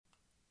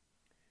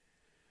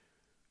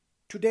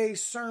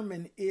Today's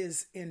sermon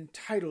is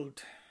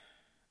entitled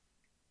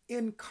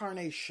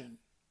Incarnation.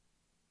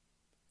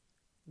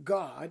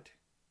 God,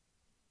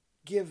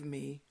 give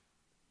me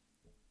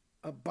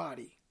a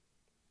body.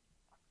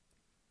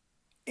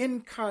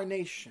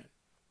 Incarnation.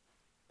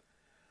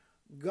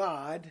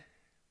 God,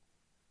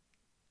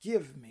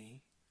 give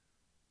me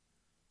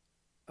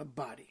a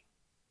body.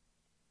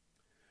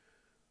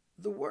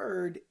 The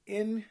word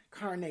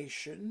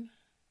incarnation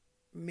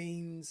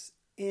means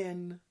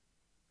in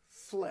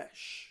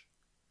flesh.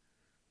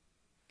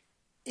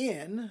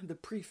 In, the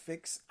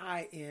prefix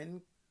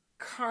in,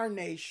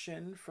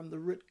 carnation, from the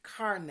root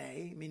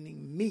carne,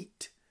 meaning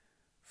meat,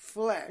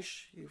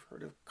 flesh. You've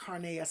heard of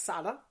carne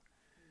asada.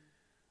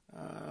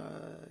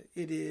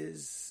 It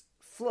is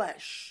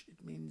flesh.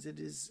 It means it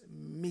is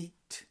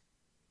meat.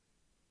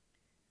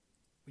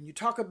 When you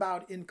talk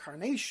about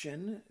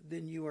incarnation,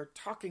 then you are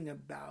talking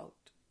about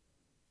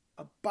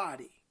a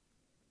body.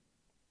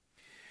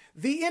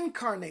 The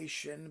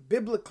incarnation,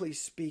 biblically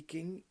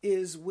speaking,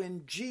 is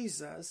when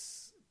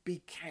Jesus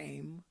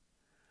became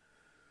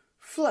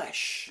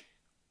flesh.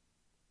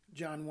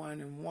 John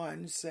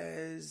 1:1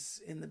 says,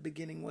 in the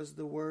beginning was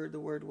the Word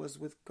was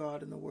with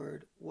God, and the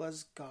Word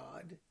was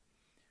God.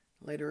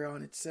 Later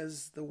on it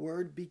says, the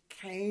Word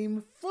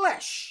became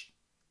flesh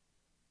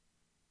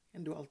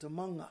and dwelt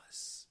among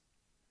us.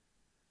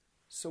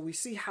 So we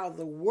see how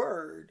the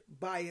Word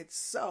by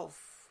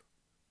itself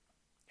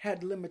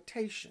had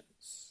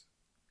limitations,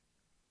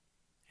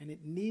 and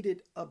it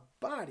needed a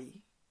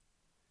body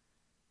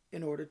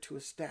in order to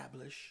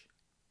establish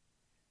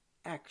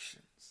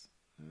actions.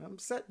 I'm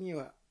setting you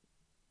up.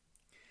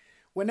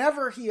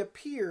 Whenever he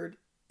appeared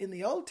in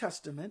the Old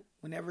Testament,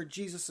 whenever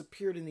Jesus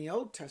appeared in the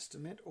Old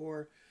Testament,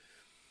 or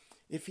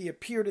if he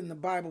appeared in the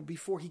Bible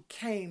before he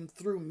came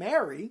through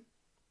Mary,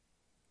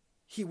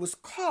 he was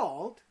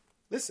called,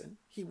 listen,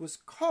 he was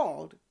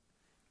called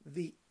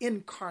the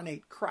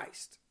incarnate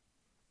Christ.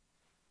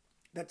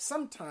 That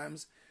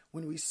sometimes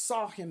when we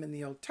saw him in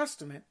the Old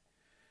Testament,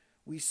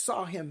 we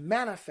saw him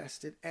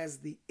manifested as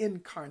the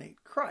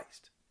incarnate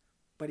Christ,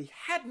 but he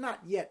had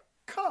not yet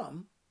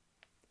come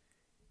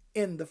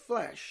in the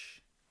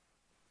flesh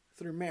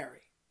through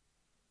Mary.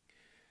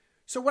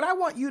 So what I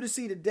want you to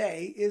see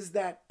today is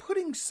that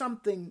putting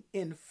something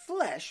in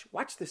flesh,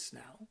 watch this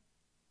now,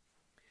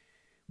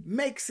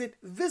 makes it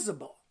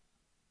visible.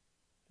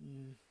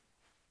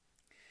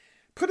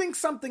 Putting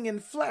something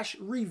in flesh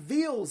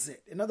reveals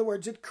it. In other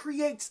words, it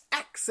creates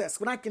access.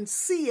 When I can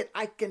see it,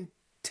 I can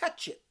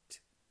touch it.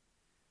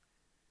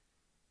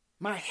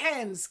 My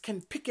hands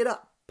can pick it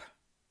up.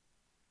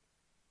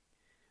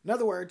 In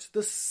other words,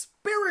 the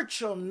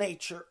spiritual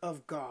nature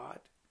of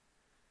God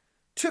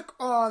took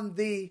on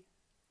the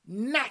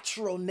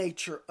natural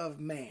nature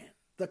of man,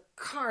 the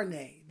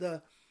carne,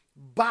 the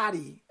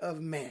body of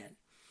man.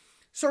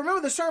 So remember,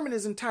 the sermon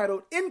is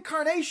entitled,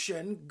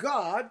 Incarnation,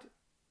 God,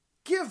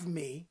 give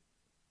me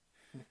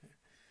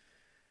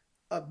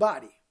a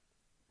body.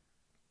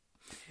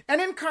 An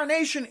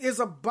incarnation is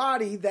a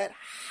body that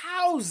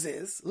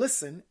houses,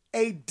 listen,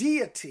 a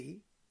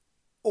deity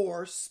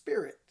or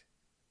spirit.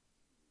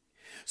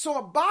 So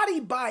a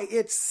body by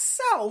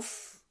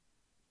itself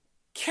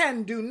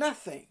can do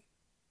nothing.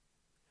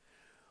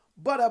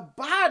 But a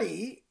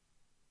body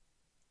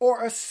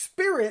or a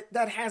spirit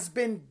that has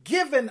been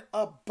given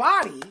a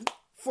body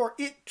for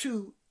it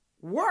to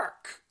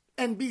work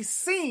and be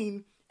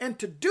seen and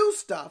to do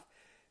stuff,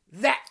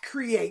 that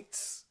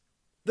creates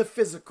the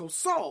physical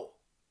soul.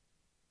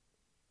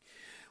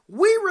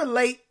 We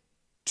relate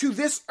to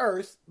this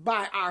earth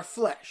by our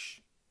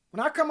flesh. When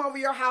I come over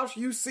your house,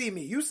 you see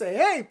me. You say,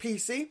 hey,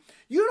 PC,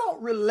 you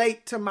don't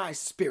relate to my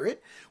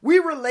spirit. We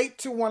relate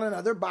to one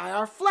another by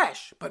our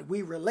flesh, but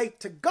we relate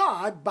to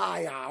God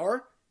by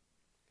our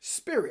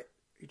spirit.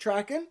 You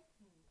tracking?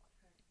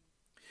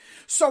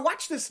 So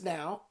watch this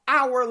now.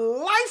 Our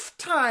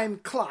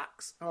lifetime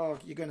clocks. Oh,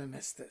 you're going to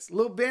miss this.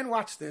 Little Ben,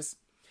 watch this.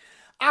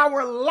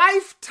 Our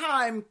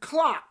lifetime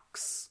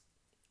clocks,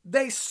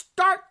 they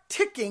start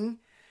ticking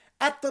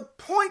at the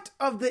point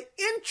of the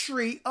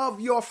entry of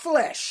your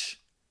flesh.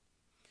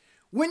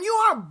 When you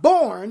are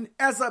born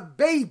as a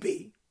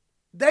baby,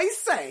 they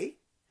say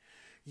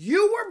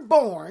you were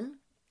born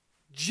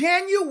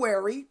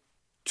January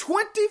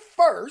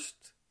 21st,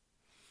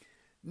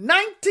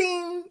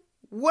 19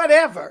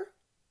 whatever,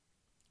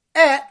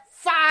 at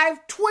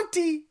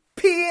 5:20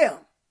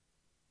 p.m.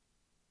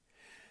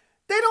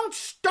 They don't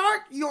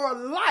start your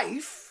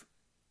life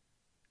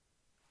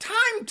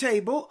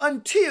timetable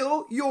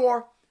until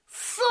your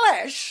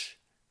flesh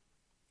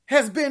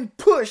has been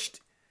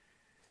pushed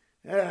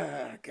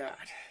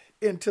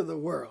into the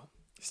world.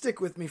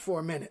 Stick with me for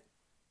a minute.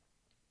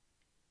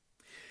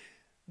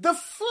 The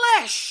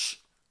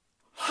flesh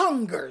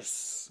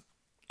hungers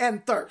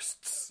and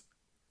thirsts.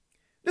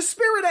 The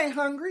spirit ain't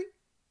hungry.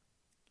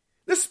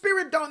 The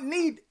spirit don't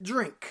need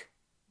drink.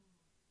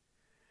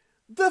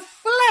 The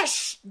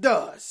flesh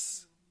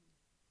does.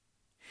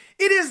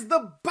 It is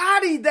the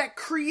body that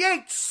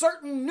creates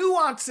certain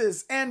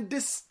nuances and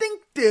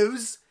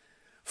distinctives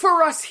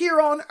for us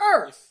here on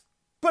earth.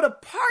 But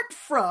apart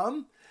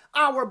from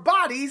our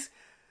bodies,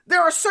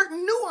 there are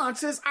certain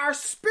nuances our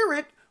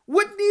spirit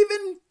wouldn't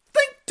even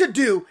think to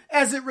do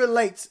as it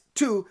relates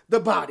to the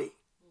body.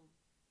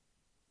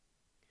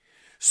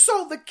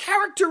 So the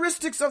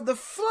characteristics of the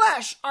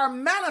flesh are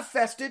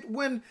manifested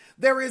when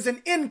there is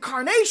an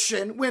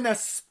incarnation, when a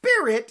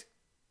spirit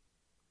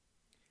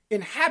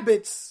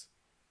inhabits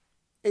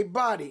a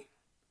body.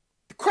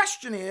 The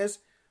question is,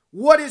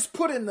 what is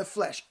put in the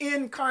flesh?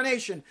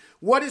 Incarnation.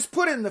 What is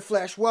put in the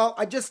flesh? Well,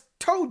 I just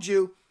told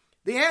you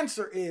the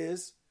answer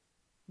is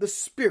the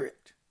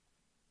spirit.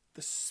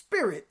 The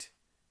spirit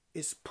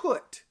is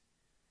put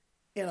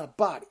in a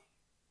body.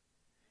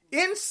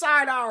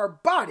 Inside our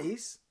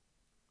bodies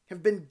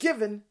have been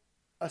given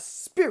a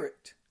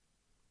spirit.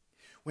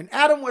 When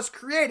Adam was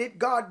created,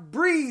 God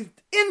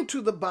breathed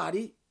into the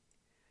body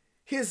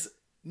his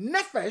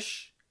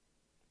nephesh,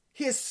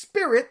 his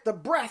spirit, the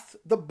breath,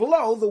 the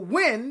blow, the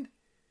wind,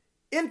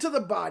 into the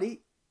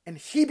body, and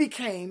he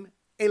became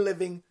a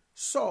living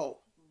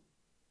soul.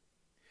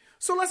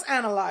 So let's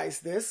analyze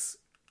this.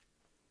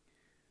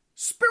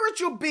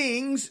 Spiritual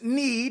beings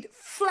need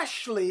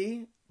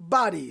fleshly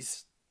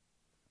bodies.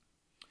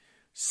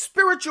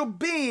 Spiritual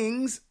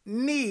beings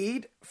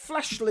need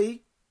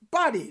fleshly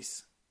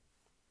bodies.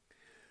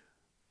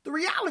 The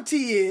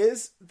reality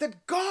is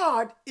that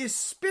God is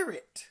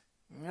spirit.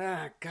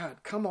 God,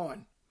 come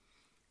on.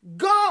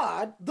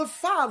 God, the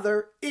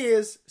Father,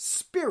 is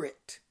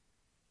spirit.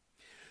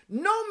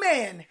 No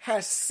man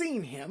has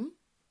seen him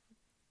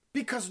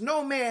because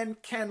no man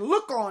can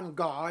look on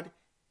God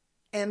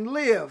and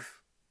live.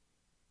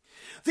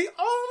 The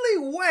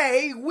only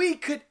way we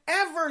could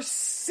ever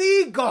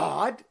see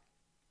God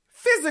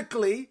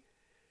physically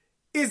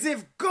is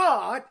if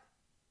God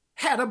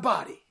had a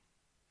body.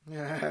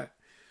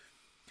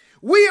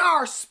 We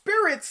are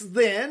spirits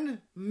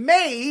then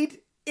made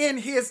in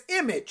his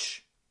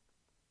image.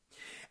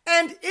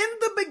 And in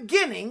the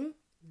beginning,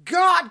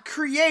 God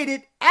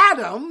created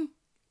Adam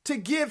to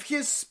give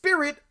his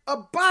spirit a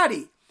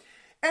body.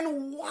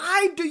 And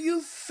why do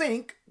you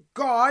think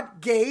God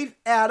gave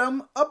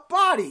Adam a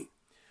body?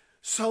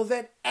 So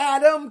that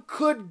Adam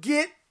could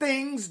get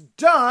things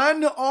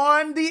done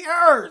on the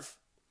earth.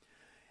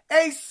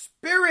 A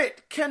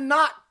spirit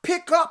cannot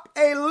pick up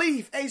a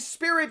leaf. A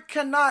spirit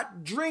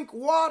cannot drink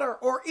water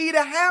or eat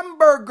a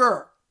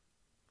hamburger.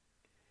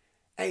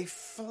 A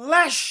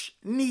flesh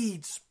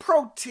needs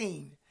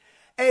protein.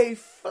 A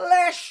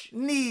flesh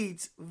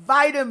needs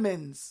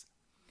vitamins.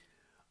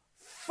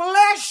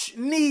 Flesh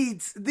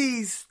needs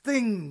these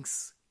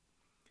things.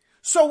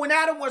 So when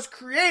Adam was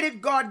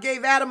created, God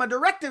gave Adam a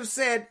directive,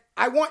 said,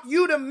 I want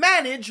you to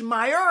manage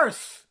my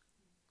earth.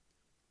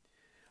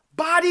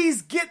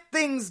 Bodies get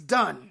things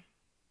done.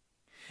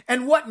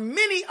 And what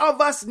many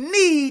of us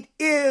need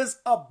is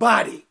a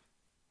body.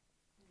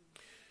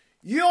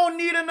 You don't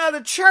need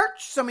another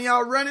church. Some of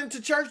y'all running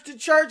to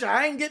church.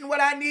 I ain't getting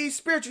what I need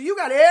spiritually. You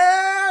got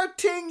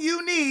everything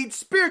you need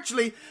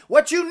spiritually.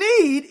 What you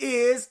need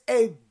is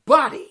a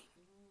body.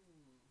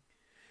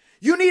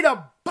 You need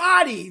a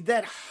body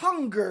that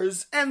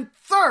hungers and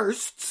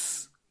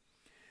thirsts.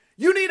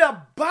 You need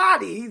a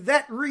body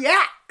that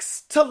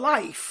reacts to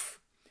life.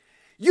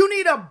 You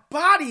need a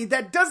body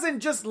that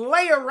doesn't just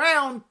lay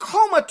around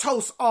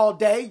comatose all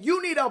day.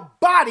 You need a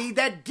body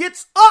that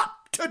gets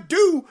up to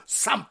do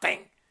something.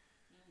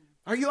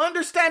 Are you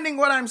understanding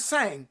what I'm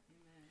saying?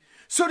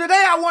 So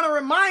today I want to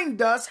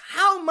remind us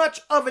how much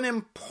of an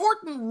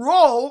important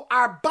role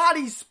our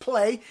bodies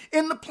play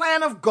in the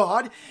plan of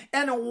God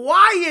and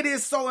why it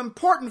is so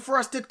important for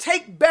us to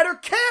take better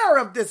care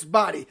of this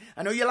body.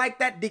 I know you like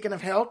that, Deacon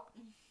of Health.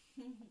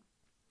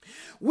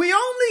 We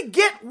only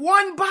get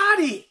one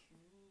body.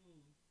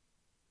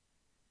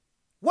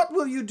 What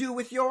will you do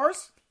with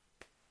yours?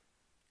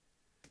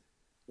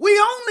 We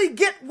only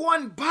get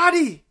one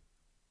body.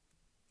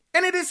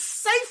 And it is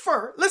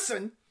safer,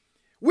 listen,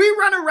 we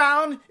run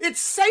around, it's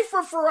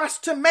safer for us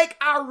to make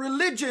our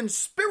religion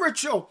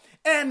spiritual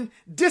and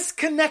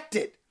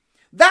disconnected.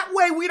 That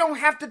way we don't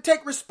have to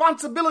take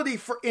responsibility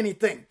for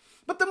anything.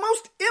 But the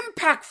most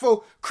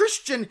impactful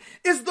Christian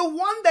is the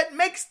one that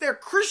makes their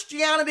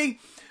Christianity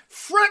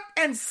front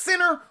and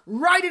center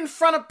right in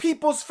front of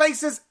people's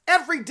faces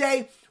every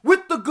day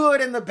with the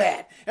good and the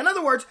bad. In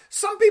other words,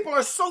 some people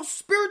are so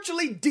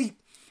spiritually deep,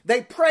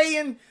 they pray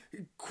in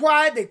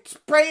quiet, they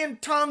pray in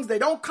tongues, they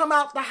don't come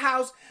out the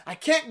house. I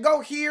can't go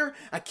here,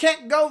 I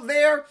can't go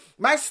there.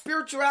 My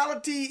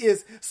spirituality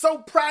is so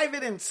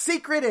private and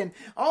secret and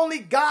only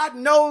God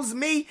knows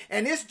me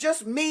and it's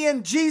just me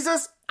and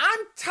Jesus. I'm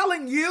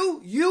telling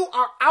you, you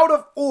are out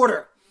of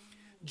order.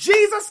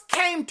 Jesus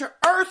came to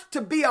earth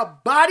to be a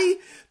body,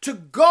 to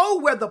go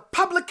where the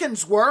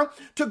publicans were,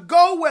 to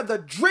go where the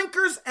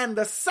drinkers and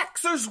the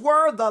sexers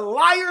were, the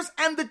liars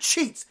and the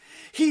cheats.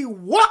 He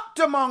walked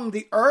among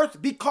the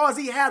earth because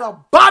he had a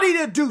body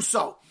to do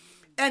so.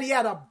 And he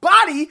had a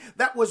body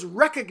that was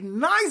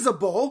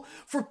recognizable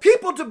for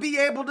people to be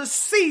able to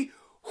see,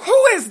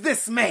 who is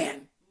this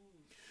man?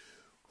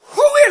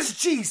 Who is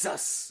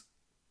Jesus?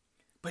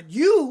 But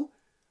you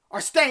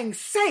are staying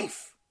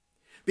safe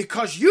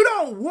because you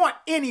don't want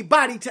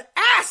anybody to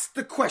ask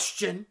the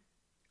question,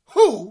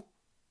 who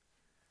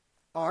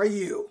are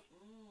you?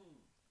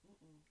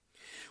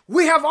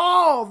 We have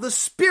all the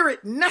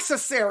spirit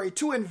necessary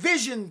to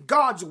envision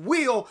God's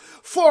will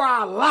for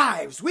our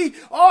lives.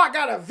 I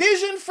got a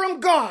vision from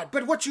God,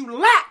 but what you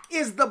lack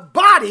is the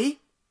body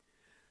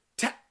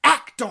to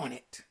act on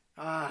it.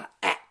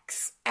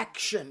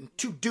 Action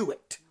to do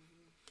it.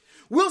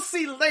 We'll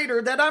see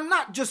later that I'm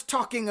not just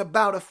talking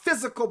about a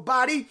physical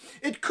body.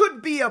 It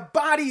could be a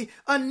body,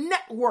 a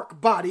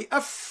network body, a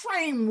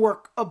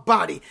framework of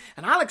body.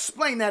 And I'll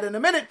explain that in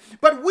a minute.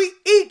 But we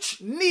each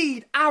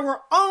need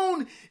our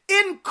own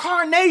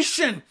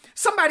incarnation.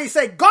 Somebody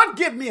say, God,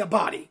 give me a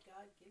body.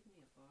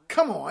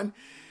 Come on.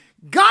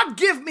 God,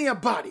 give me a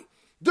body.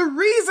 The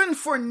reason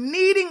for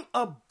needing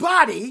a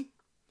body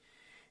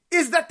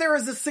is that there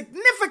is a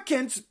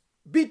significance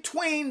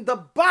between the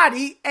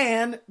body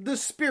and the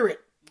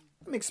spirit.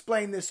 Let me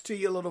explain this to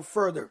you a little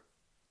further.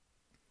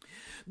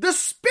 The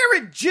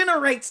spirit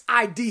generates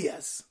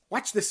ideas.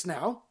 Watch this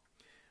now.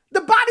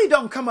 The body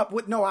don't come up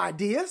with no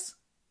ideas.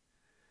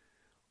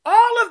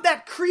 All of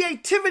that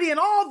creativity and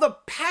all the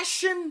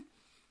passion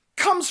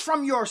comes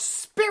from your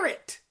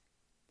spirit.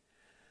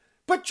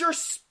 But your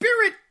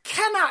spirit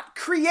cannot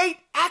create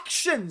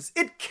actions.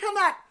 It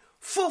cannot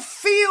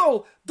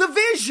fulfill the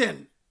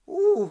vision.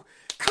 Ooh,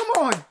 come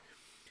on.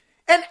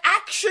 An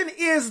action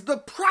is the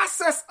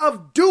process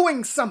of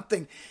doing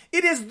something.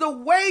 It is the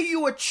way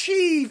you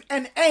achieve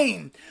an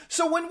aim.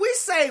 So when we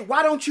say,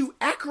 why don't you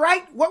act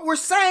right? What we're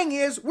saying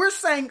is,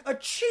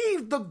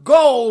 achieve the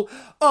goal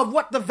of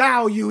what the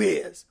value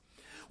is.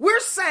 We're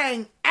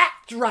saying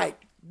act right.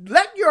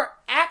 Let your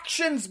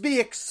actions be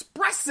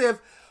expressive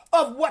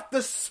of what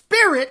the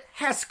Spirit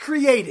has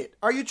created.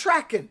 Are you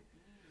tracking?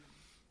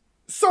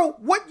 So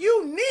what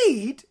you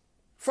need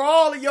for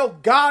all of your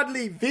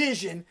godly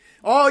vision,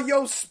 all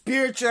your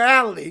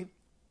spirituality,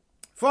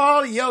 for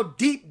all of your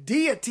deep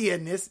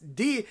deity-ness,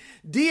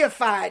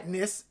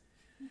 deifiedness,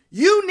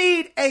 you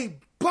need a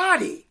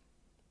body.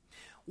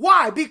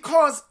 Why?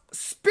 Because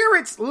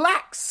spirits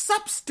lack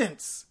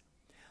substance.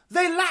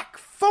 They lack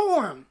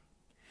form.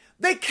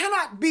 They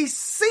cannot be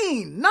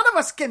seen. None of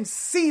us can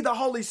see the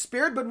Holy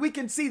Spirit, but we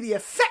can see the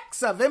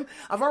effects of him.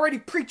 I've already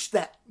preached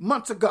that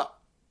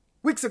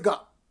weeks ago.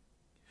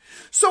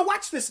 So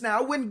watch this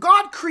now. When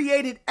God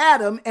created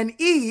Adam and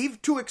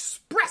Eve to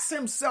express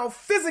himself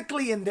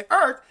physically in the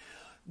earth,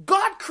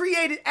 God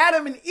created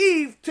Adam and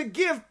Eve to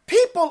give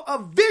people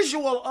a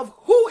visual of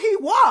who he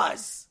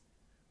was.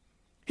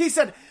 He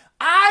said,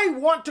 I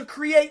want to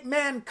create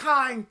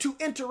mankind to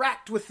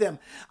interact with them.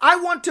 I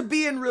want to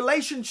be in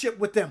relationship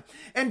with them.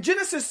 And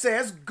Genesis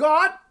says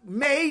God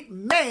made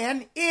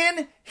man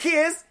in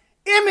his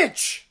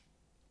image.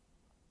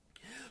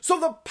 So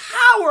the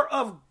power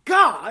of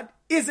God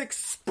is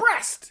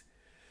expressed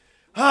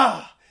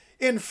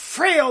in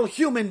frail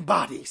human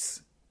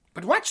bodies.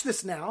 But watch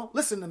this now.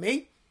 Listen to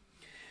me.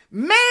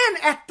 Man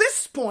at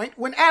this point,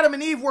 when Adam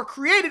and Eve were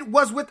created,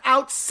 was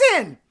without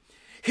sin.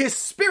 His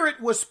spirit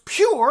was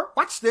pure.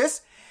 Watch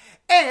this.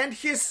 And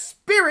his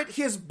spirit,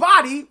 his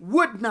body,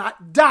 would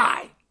not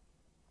die.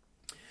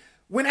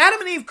 When Adam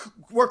and Eve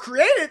were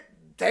created,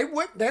 they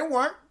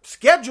weren't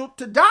scheduled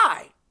to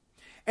die.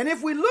 And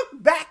if we look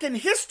back in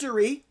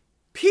history,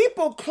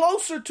 people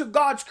closer to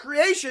God's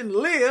creation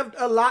lived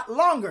a lot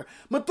longer.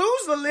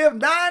 Methuselah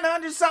lived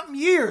 900-something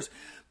years.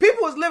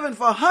 People was living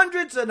for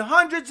hundreds and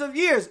hundreds of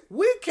years.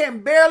 We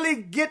can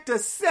barely get to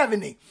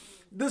 70.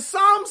 The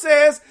Psalm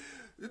says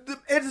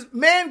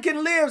man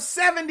can live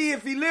 70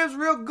 if he lives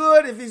real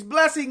good. If he's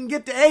blessed, he can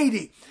get to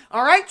 80.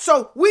 All right.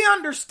 So we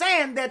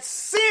understand that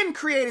sin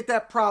created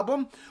that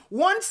problem.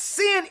 Once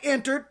sin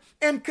entered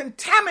and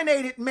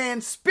contaminated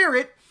man's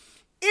spirit,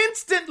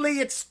 instantly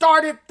it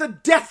started the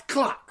death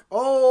clock.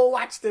 Oh,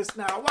 watch this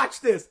now.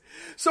 Watch this.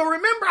 So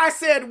remember I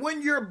said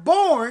when you're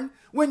born,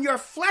 when your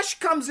flesh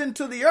comes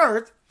into the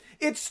earth,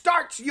 it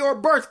starts your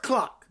birth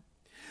clock.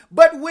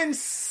 But when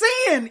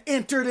sin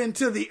entered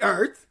into the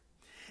earth,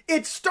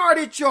 it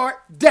started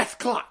your death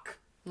clock.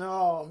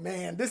 Oh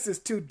man, this is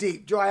too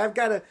deep. Joy,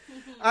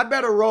 I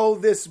better roll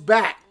this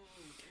back.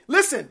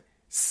 Listen,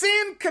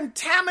 sin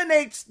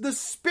contaminates the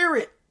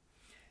spirit.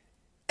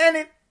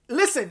 And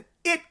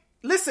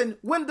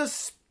when the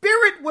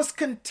spirit was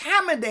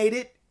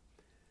contaminated,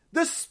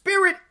 the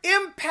spirit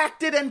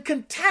impacted and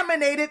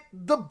contaminated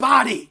the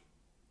body.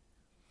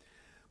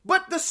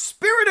 But the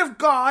Spirit of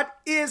God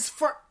is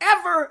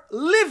forever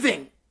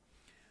living.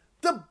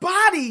 The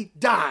body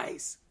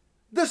dies.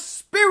 The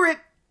spirit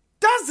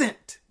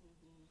doesn't.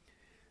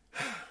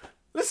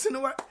 Listen to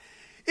what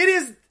it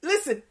is.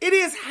 Listen, it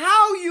is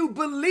how you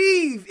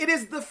believe. It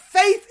is the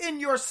faith in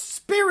your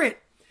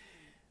spirit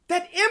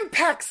that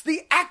impacts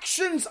the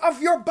actions of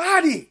your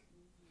body.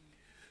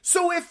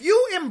 So if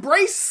you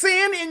embrace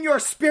sin in your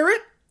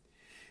spirit,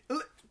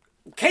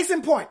 case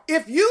in point,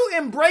 if you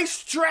embrace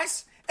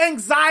stress,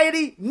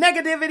 anxiety,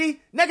 negativity,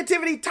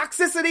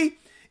 toxicity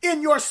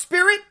in your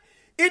spirit,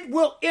 it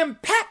will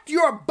impact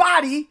your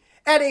body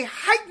at a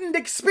heightened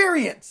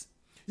experience.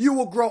 You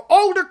will grow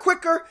older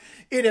quicker.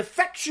 It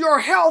affects your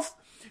health.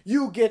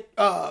 You get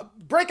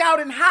break out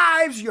in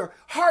hives. Your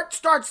heart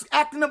starts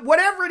acting up.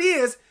 Whatever it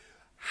is,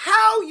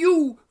 how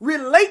you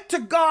relate to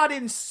God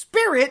in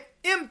spirit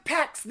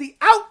impacts the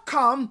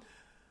outcome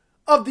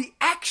of the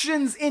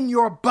actions in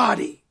your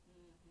body.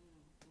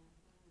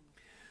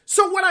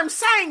 So what I'm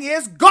saying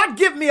is, God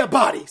give me a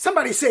body.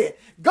 Somebody say it.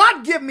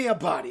 God give me a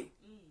body.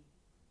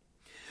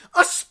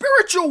 A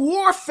spiritual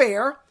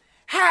warfare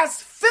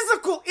has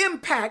physical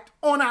impact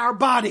on our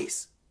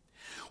bodies.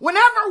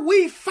 Whenever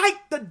we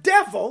fight the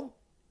devil,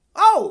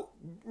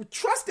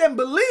 trust and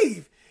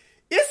believe,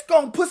 it's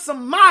going to put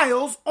some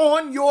miles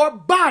on your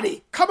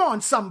body. Come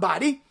on,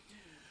 somebody.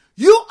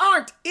 You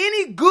aren't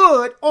any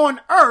good on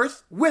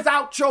earth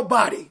without your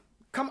body.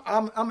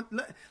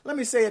 Let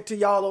me say it to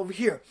y'all over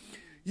here.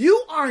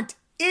 You aren't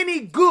any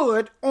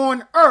good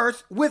on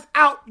earth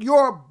without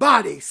your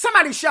body.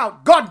 Somebody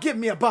shout, God, give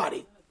me a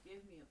body.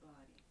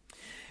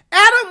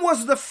 Adam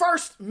was the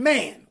first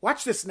man.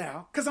 Watch this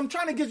now, because I'm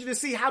trying to get you to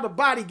see how the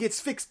body gets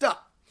fixed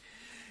up.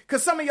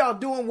 Because some of y'all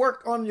doing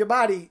work on your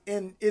body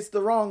and it's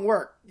the wrong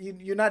work.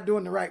 You're not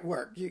doing the right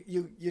work.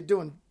 You're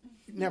doing,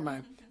 never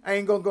mind. I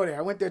ain't going to go there.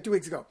 I went there 2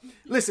 weeks ago.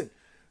 Listen,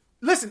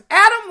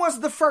 Adam was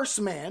the first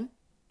man,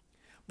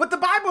 but the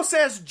Bible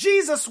says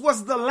Jesus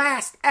was the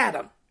last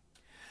Adam.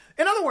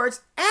 In other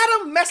words,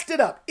 Adam messed it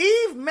up.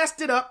 Eve messed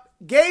it up,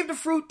 gave the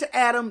fruit to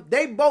Adam.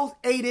 They both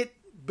ate it,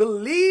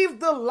 believed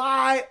the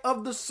lie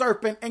of the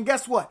serpent. And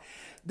guess what?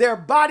 Their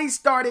bodies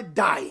started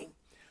dying.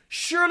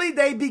 Surely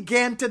they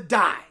began to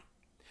die.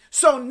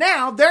 So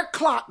now their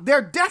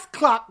death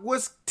clock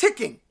was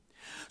ticking.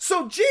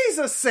 So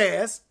Jesus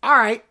says, all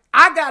right,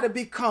 I got to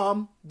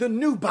become the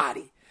new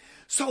body.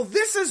 So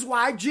this is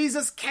why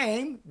Jesus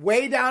came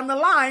way down the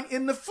line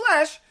in the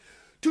flesh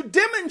to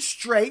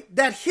demonstrate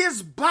that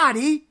his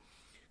body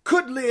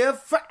could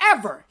live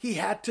forever. He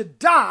had to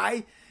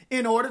die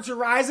in order to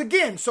rise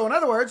again. So in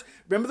other words,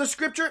 remember the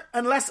scripture,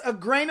 unless a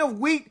grain of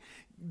wheat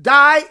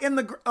get in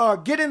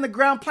the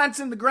ground, plants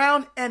in the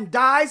ground and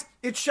dies,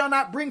 it shall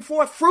not bring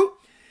forth fruit.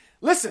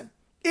 Listen,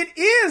 it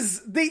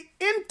is the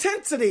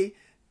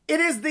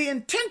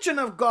intention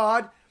of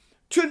God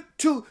to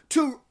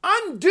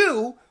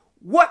undo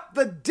what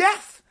the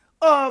death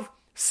of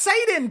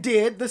Satan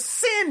did, the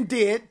sin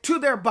did to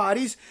their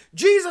bodies.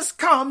 Jesus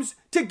comes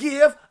to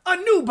give a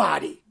new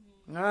body.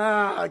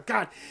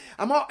 God,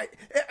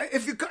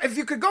 if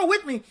you could go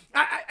with me,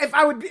 if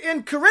I would be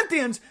in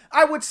Corinthians,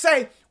 I would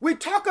say we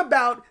talk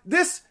about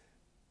this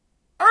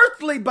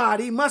earthly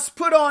body must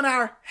put on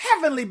our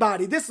heavenly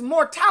body. This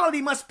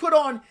mortality must put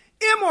on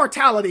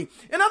immortality.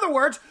 In other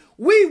words,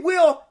 we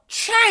will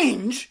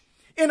change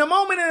in a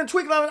moment, in a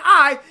twinkling of an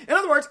eye. In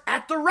other words,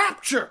 at the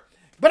rapture.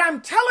 But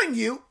I'm telling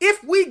you,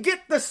 if we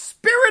get the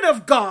Spirit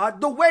of God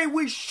the way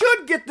we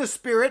should get the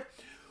Spirit,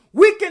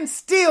 we can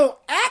still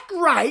act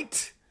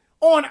right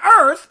on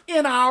earth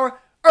in our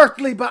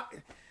earthly body.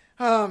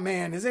 Oh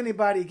man, is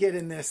anybody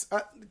getting this?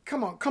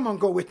 Come on,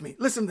 go with me.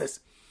 Listen to this.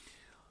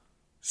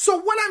 So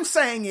what I'm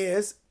saying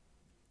is,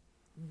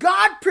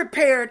 God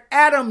prepared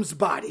Adam's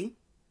body,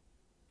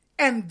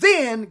 and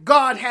then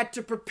God had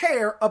to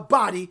prepare a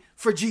body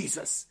for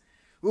Jesus.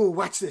 Ooh,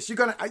 watch this. I'm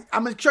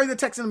going to show you the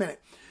text in a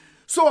minute.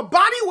 So a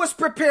body was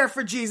prepared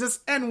for Jesus,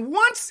 and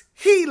once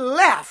he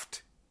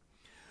left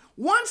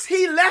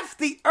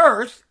the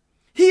earth,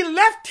 he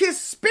left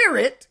his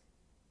spirit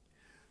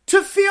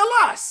to fill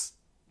us.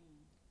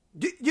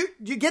 You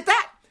get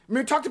that?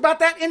 We talked about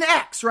that in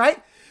Acts,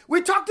 right?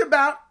 We talked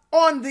about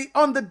on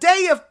the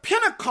day of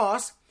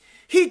Pentecost,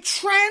 he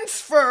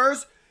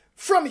transfers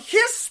from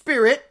his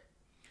spirit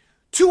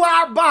to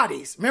our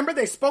bodies. Remember,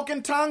 they spoke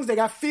in tongues. They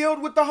got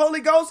filled with the Holy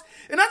Ghost.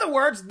 In other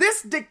words,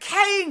 this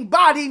decaying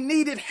body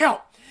needed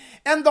help.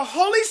 And the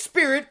Holy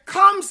Spirit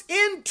comes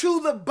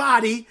into the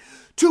body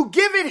to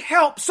give it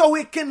help so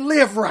it can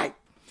live right.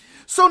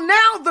 So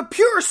now the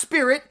pure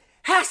spirit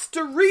has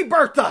to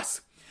rebirth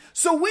us.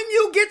 So when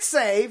you get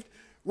saved,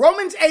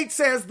 Romans 8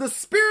 says the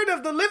Spirit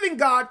of the living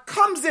God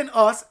comes in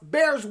us,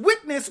 bears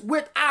witness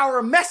with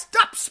our messed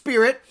up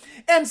spirit,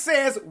 and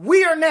says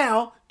we are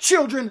now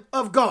children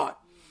of God.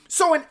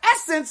 So in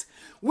essence,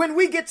 when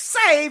we get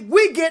saved,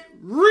 we get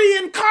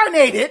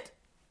reincarnated,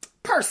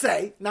 per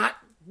se, not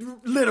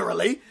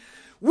literally.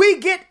 We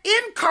get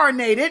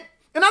incarnated.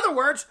 In other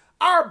words,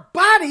 our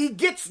body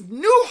gets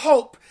new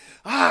hope.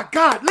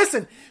 God,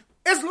 listen,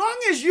 as long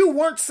as you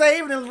weren't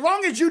saved and as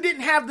long as you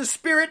didn't have the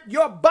Spirit,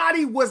 your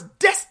body was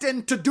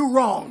destined to do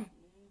wrong.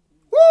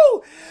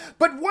 Woo!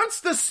 But once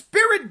the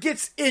Spirit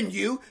gets in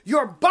you,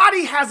 your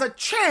body has a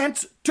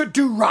chance to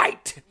do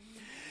right.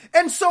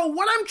 And so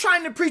what I'm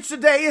trying to preach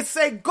today is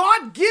say,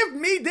 God, give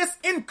me this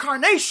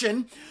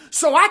incarnation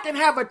so I can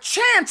have a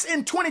chance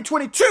in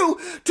 2022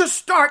 to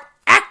start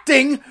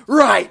acting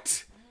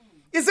right.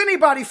 Is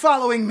anybody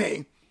following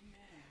me?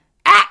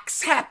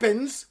 Acts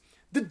happens.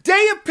 The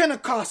day of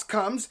Pentecost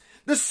comes.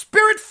 The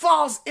Spirit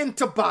falls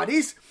into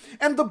bodies.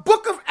 And the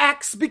book of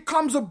Acts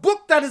becomes a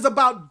book that is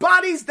about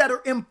bodies that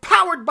are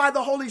empowered by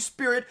the Holy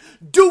Spirit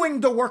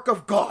doing the work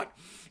of God.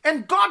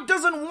 And God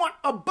doesn't want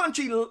a bunch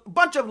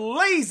of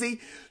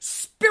lazy,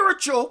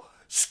 spiritual,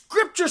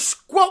 scripture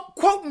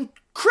quoting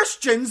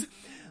Christians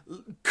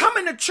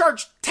coming to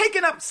church,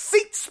 taking up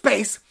seat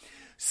space,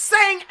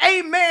 saying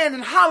amen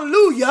and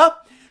hallelujah,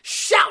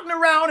 shouting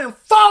around and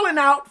falling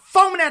out,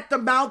 foaming at the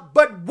mouth,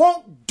 but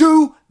won't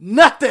do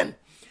nothing.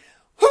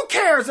 Who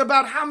cares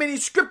about how many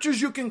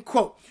scriptures you can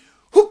quote?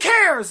 Who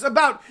cares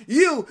about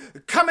you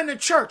coming to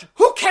church?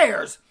 Who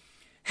cares?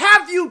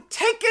 Have you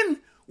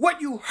taken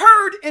what you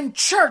heard in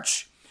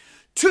church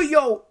to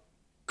your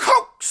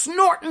coke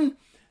snorting,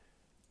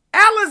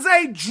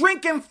 Alizé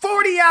drinking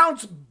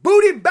 40-ounce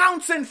booty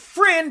bouncing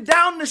friend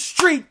down the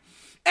street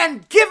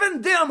and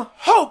given them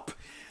hope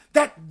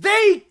that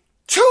they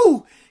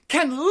too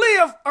can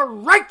live a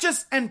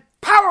righteous and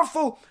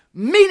powerful,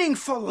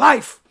 meaningful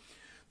life?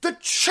 The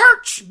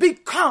church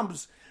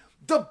becomes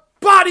the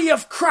body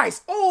of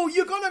Christ. Oh,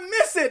 you're going to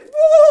miss it.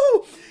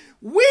 Woo!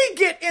 We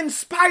get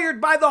inspired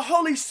by the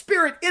Holy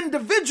Spirit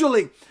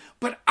individually,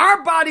 but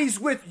our bodies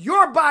with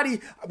your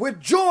body, with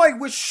Joy,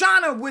 with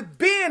Shauna, with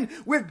Ben,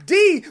 with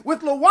Dee,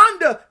 with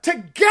LaWanda,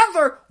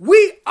 together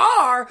we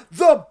are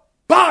the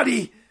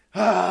body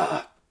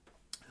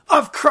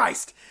of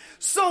Christ.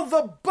 So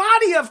the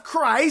body of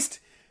Christ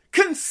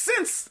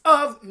consists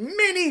of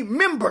many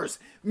members,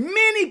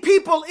 many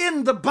people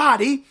in the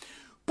body,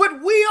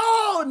 but we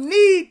all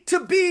need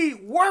to be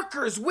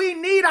workers. We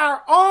need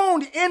our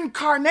own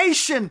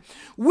incarnation.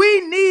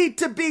 We need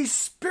to be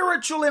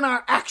spiritual in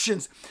our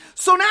actions.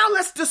 So now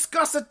let's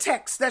discuss a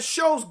text that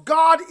shows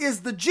God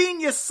is the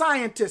genius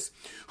scientist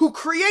who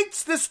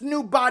creates this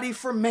new body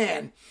for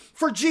man,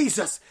 for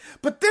Jesus.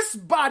 But this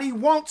body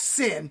won't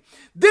sin.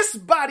 This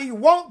body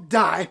won't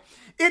die.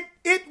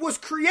 It was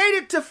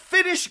created to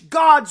finish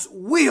God's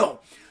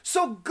will.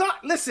 So God,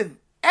 listen,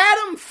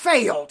 Adam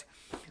failed.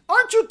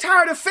 Aren't you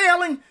tired of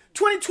failing?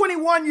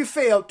 2021, you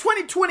failed.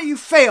 2020, you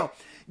failed.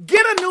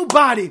 Get a new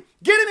body.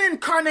 Get an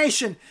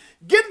incarnation.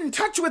 Get in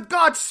touch with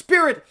God's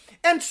Spirit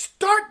and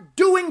start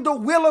doing the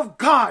will of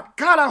God.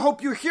 God, I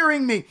hope you're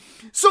hearing me.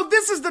 So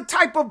this is the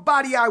type of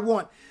body I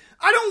want.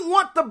 I don't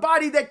want the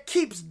body that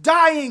keeps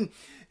dying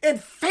and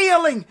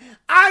failing.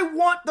 I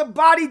want the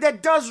body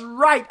that does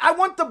right. I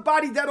want the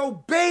body that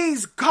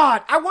obeys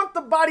God. I want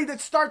the body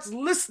that starts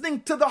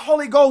listening to the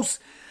Holy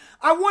Ghost.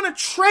 I want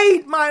to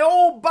trade my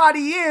old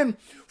body in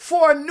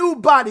for a new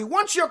body.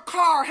 Once your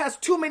car has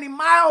too many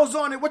miles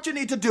on it, what you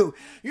need to do?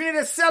 You need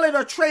to sell it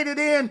or trade it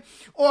in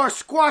or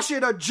squash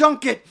it or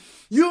junk it.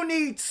 You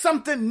need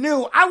something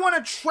new. I want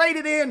to trade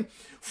it in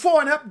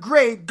for an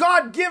upgrade.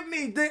 God, give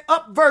me the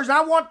up version.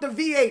 I want the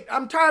V8.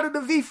 I'm tired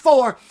of the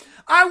V4.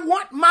 I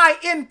want my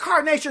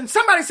incarnation.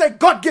 Somebody say,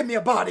 God, give me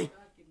a body.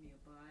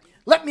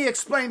 Let me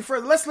explain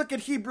further. Let's look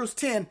at Hebrews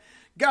 10.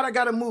 God, I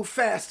got to move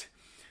fast.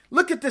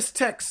 Look at this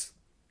text.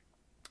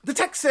 The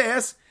text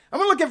says, I'm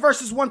going to look at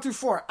verses 1 through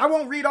 4. I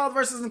won't read all the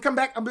verses and come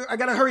back. I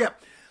got to hurry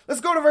up.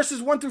 Let's go to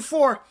verses 1 through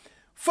 4.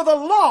 For the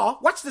law,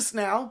 watch this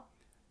now.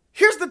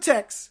 Here's the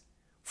text.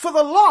 For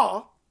the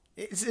law,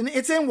 it's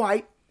in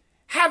white,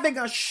 having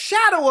a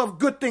shadow of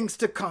good things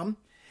to come,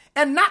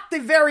 and not the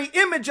very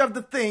image of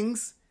the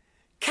things,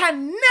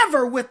 can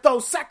never with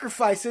those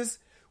sacrifices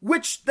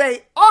which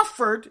they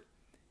offered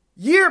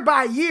year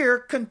by year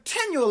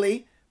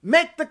continually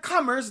make the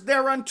comers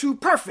thereunto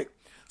perfect.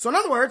 So in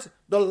other words,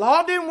 the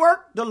law didn't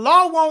work. The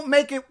law won't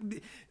make it.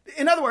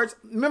 In other words,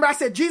 remember I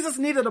said Jesus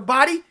needed a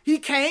body. He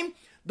came.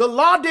 The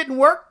law didn't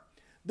work.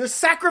 The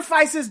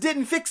sacrifices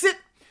didn't fix it.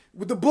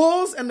 With the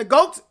bulls and the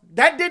goats,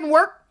 that didn't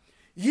work.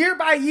 Year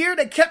by year,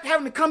 they kept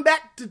having to come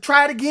back to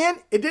try it again.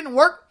 It didn't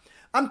work.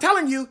 I'm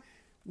telling you,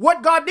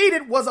 what God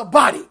needed was a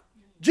body.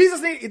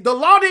 Jesus needed, the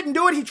law didn't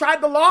do it. He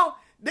tried the law.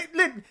 They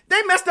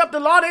messed up the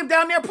law. They were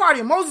down there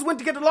partying. Moses went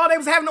to get the law. They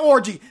was having an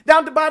orgy down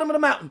at the bottom of the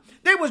mountain.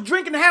 They was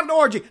drinking and having an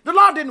orgy. The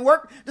law didn't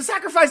work. The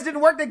sacrifice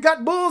didn't work. They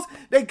got bulls.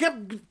 They got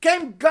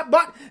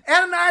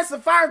Ananias,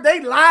 Sapphira.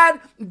 They lied.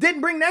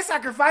 Didn't bring their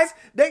sacrifice.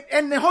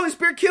 And the Holy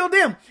Spirit killed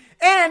them.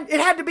 And it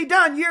had to be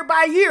done year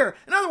by year.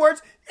 In other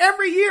words,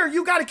 every year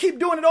you got to keep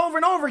doing it over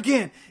and over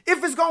again.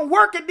 If it's going to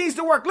work, it needs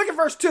to work. Look at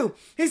verse 2.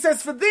 He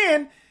says, for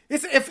then,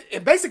 if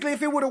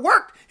it would have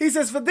worked, he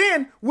says, for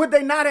then, would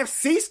they not have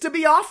ceased to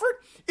be offered?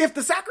 If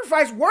the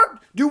sacrifice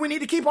worked, do we need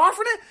to keep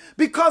offering it?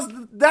 Because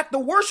that the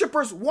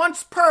worshipers,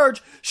 once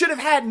purged, should have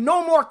had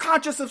no more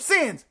conscience of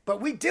sins.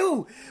 But we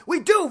do. We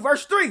do.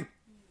 Verse 3.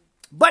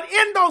 But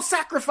in those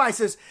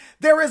sacrifices,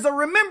 there is a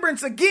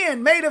remembrance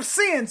again made of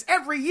sins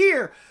every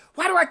year.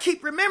 Why do I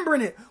keep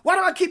remembering it? Why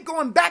do I keep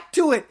going back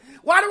to it?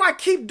 Why do I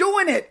keep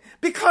doing it?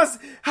 Because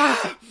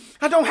I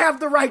don't have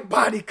the right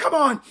body. Come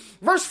on.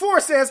 Verse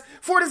 4 says,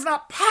 for it is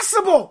not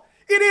possible.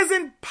 It is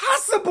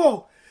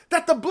impossible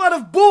that the blood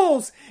of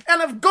bulls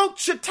and of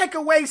goats should take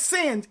away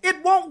sins.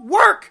 It won't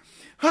work.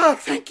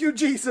 Thank you,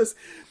 Jesus.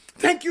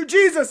 Thank you,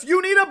 Jesus.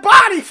 You need a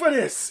body for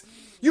this.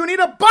 You need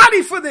a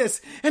body for this.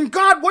 And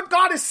God, what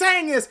God is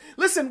saying is,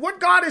 listen, what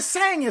God is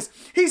saying is,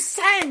 he's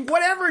saying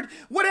whatever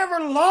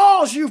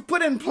laws you've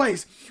put in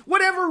place,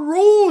 whatever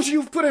rules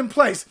you've put in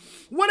place,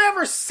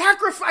 whatever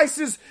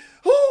sacrifices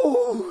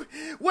Ooh,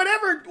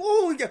 whatever.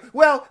 Ooh,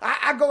 well,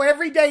 I go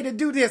every day to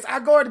do this. I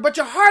go, but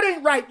your heart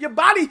ain't right. Your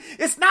body,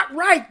 it's not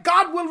right.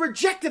 God will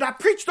reject it. I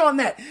preached on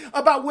that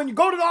about when you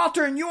go to the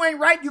altar and you ain't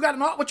right. You got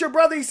an altar with your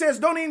brother. He says,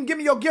 don't even give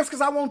me your gifts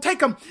because I won't take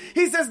them.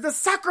 He says the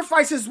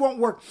sacrifices won't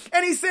work.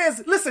 And he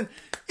says, listen,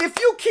 if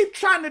you keep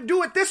trying to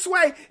do it this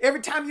way,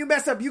 every time you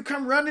mess up, you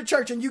come run to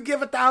church and you give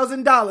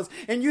 $1,000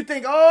 and you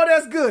think, oh,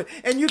 that's good.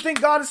 And you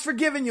think God is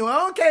forgiving you.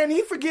 Okay. And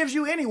he forgives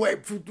you anyway,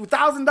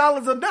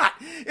 $1,000 or not.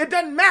 It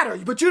doesn't matter,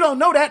 but you don't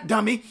know that,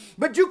 dummy.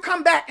 But you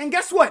come back and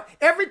guess what?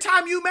 Every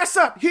time you mess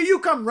up, here you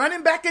come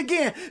running back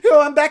again.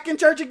 I'm back in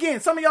church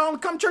again. Some of y'all only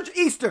come to church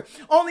Easter,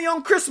 only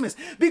on Christmas,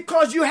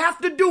 because you have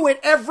to do it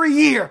every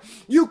year.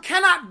 You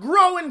cannot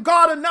grow in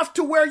God enough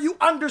to where you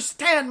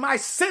understand my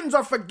sins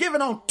are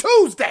forgiven on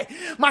Tuesday.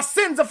 My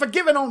sins are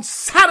forgiven on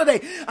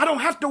Saturday. I don't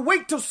have to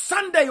wait till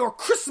Sunday or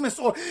Christmas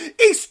or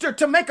Easter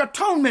to make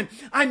atonement.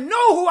 I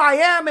know who I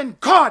am in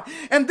God.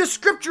 And this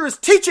scripture is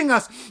teaching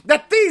us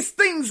that these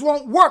things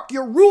won't work.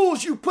 Your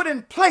rules you put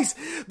in place,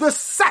 the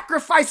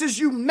sacrifices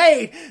you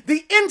made,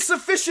 the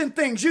insufficient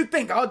things you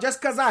think, oh,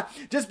 just because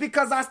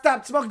I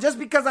stopped smoking, just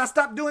because I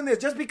stopped doing this,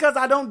 just because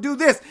I don't do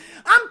this.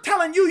 I'm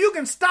telling you, you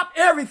can stop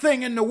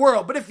everything in the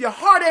world. But if your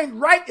heart ain't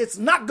right, it's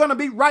not going to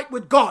be right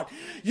with God.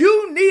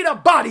 You need a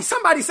body.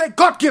 Somebody say,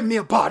 God, give me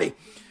a body.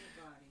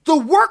 The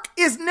work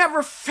is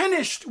never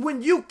finished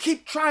when you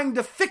keep trying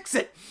to fix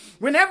it.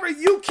 Whenever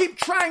you keep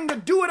trying to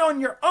do it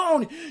on your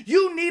own,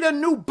 you need a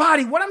new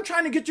body. What I'm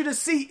trying to get you to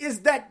see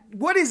is that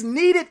what is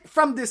needed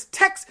from this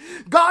text,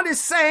 God is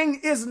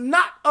saying, is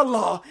not a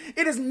law.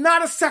 It is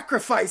not a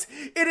sacrifice.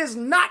 It is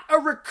not a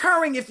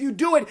recurring if you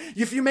do it,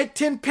 if you make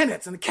 10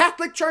 penance. And the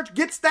Catholic Church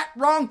gets that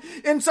wrong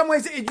in some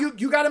ways.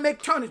 You got to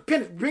make penance,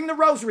 bring the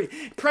rosary,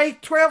 pray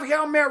 12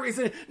 Hail Marys.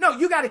 No,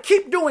 you got to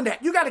keep doing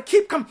that. You got to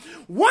keep coming.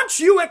 Once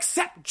you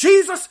accept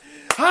Jesus,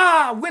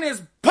 when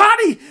his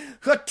body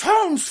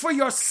atones for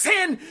your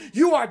sin,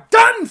 you are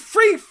done,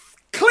 free,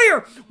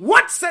 clear,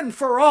 once and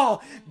for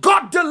all.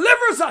 God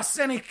delivers us,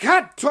 and he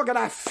can't talk it.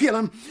 I feel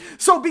him.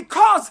 So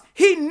because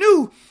he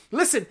knew,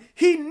 listen,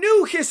 he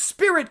knew his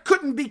spirit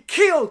couldn't be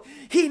killed,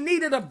 he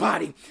needed a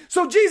body.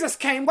 So Jesus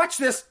came, watch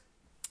this.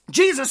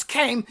 Jesus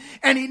came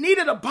and he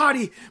needed a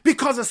body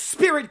because a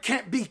spirit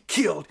can't be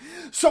killed.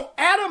 So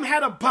Adam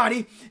had a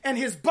body and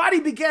his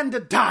body began to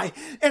die.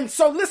 And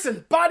so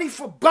listen, body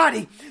for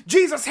body,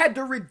 Jesus had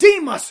to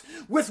redeem us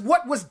with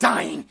what was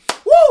dying.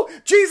 Woo!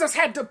 Jesus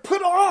had to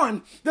put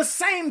on the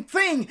same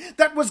thing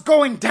that was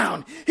going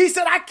down. He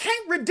said, I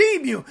can't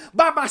redeem you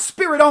by my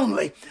spirit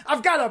only.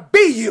 I've got to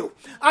be you.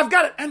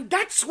 And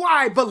that's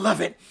why,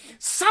 beloved,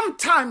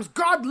 sometimes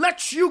God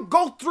lets you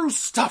go through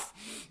stuff.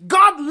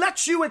 God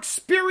lets you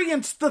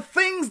experience the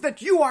things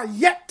that you are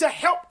yet to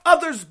help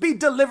others be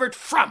delivered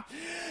from.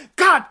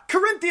 God,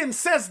 Corinthians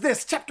says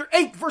this, chapter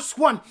 8, verse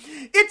 1.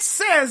 It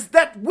says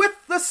that with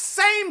the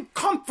same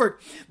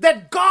comfort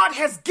that God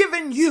has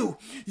given you,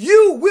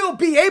 you will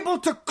be able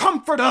to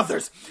comfort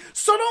others.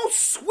 So don't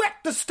sweat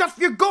the stuff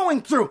you're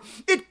going through.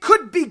 It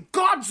could be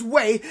God's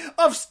way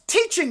of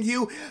teaching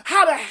you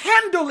how to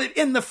handle it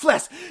in the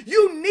flesh.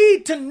 You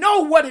need to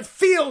know what it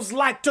feels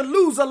like to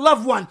lose a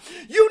loved one.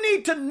 You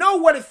need to know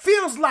what it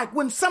feels like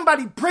when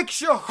somebody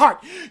breaks your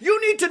heart. You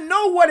need to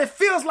know what it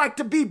feels like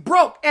to be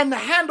broke and to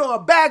handle a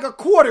bag of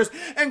quarters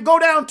and go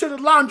down to the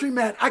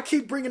laundromat. I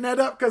keep bringing that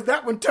up because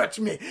that one touched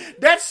me.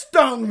 That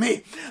stung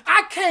me.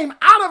 I came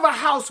out of a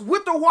house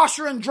with a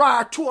washer and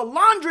dryer to a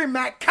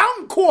laundromat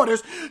counting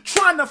quarters,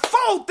 trying to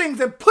fold things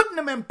and putting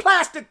them in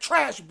plastic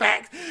trash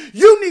bags.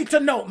 You need to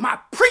know my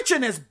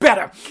preaching is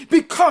better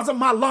because of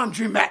my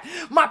laundromat.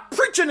 My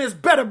preaching is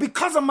better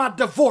because of my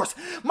divorce.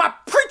 My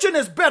preaching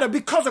is better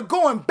because of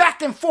going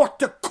back and forth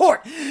to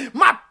court.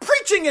 My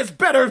preaching is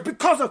better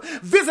because of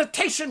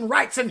visitation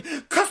rights and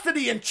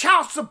custody and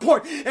child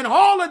support and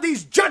all of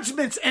these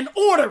judgments and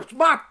orders.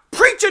 My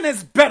preaching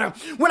is better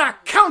when I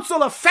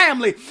counsel a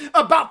family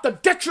about the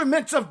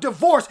detriments of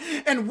divorce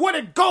and what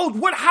it goes,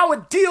 how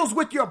it deals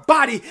with your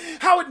body,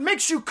 how it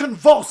makes you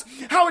convulse,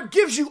 how it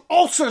gives you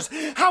ulcers,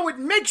 how it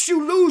makes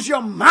you lose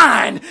your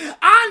mind.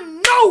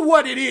 I know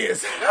what it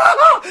is.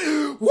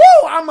 Woo,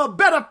 I'm a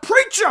better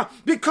preacher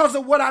because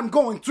of what I'm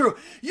going through.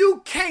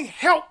 You can't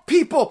help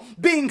people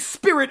being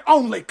spirit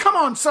only. Come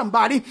on,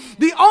 somebody.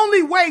 The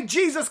only way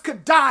Jesus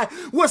could die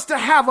was to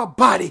have a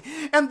body.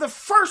 And the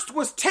first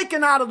was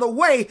taken out of the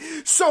way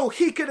so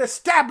he could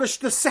establish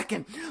the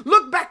second.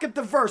 Look back at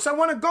the verse. I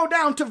want to go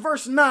down to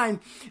verse 9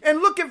 and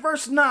look at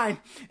verse 9.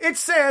 It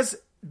says,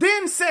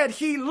 then said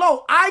he,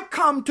 lo, I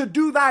come to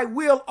do thy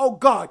will, O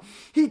God.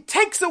 He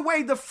takes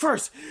away the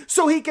first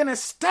so he can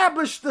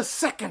establish the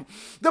second.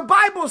 The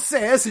Bible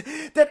says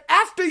that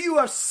after you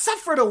have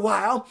suffered a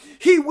while,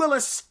 he will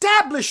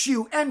establish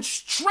you and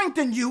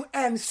strengthen you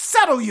and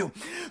settle you.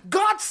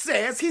 God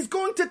says he's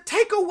going to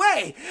take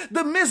away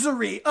the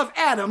misery of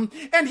Adam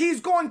and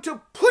he's going to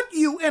put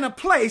you in a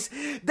place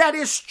that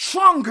is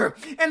stronger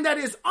and that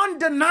is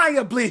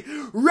undeniably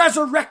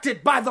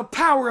resurrected by the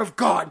power of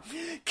God.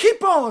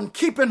 Keep on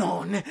keeping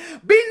on.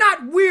 Be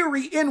not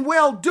weary in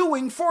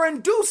well-doing, for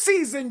in due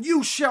season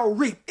you shall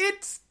reap.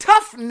 It's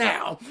tough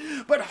now,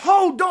 but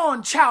hold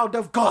on, child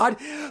of God.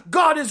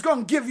 God is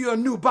going to give you a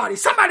new body.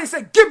 Somebody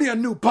say, give me a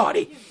new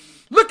body.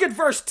 Look at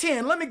verse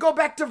 10. Let me go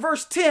back to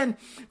verse 10.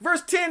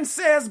 Verse 10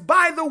 says,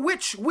 by the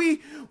which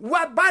we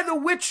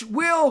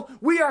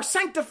are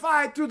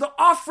sanctified through the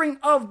offering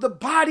of the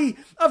body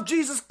of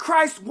Jesus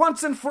Christ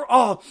once and for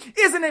all.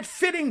 Isn't it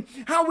fitting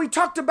how we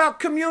talked about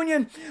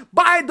communion?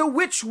 By the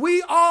which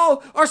we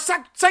all are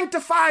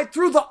sanctified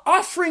through the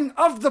offering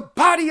of the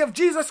body of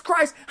Jesus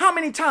Christ. How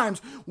many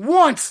times?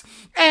 Once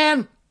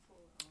and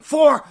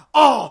for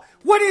all.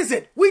 What is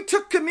it? We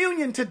took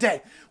communion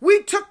today.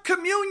 We took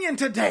communion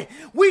today.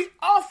 We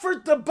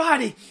offered the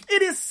body.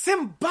 It is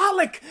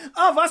symbolic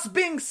of us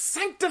being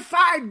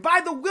sanctified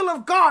by the will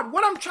of God.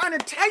 What I'm trying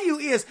to tell you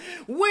is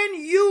when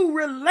you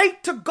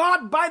relate to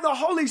God by the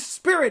Holy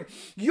Spirit,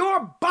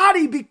 your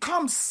body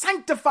becomes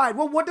sanctified.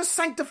 Well, what does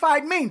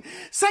sanctified mean?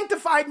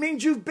 Sanctified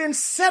means you've been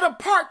set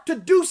apart to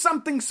do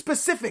something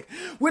specific.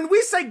 When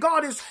we say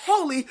God is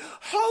holy,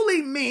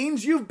 holy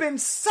means you've been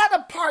set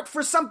apart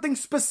for something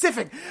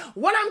specific.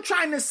 What I'm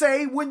trying to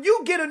say, when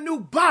you get a new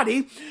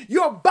body,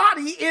 your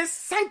body is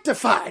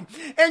sanctified,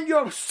 and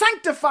your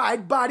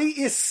sanctified body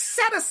is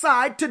set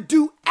aside to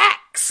do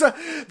acts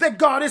that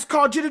God has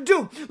called you to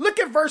do. Look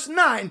at verse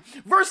 9.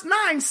 Verse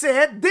 9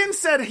 said, then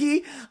said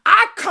he,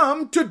 I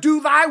come to do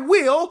thy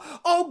will,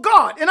 O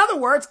God. In other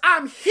words,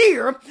 I'm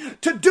here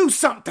to do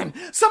something.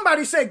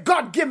 Somebody say,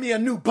 God, give me a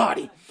new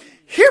body.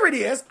 Here it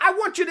is. I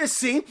want you to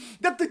see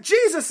that the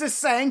Jesus is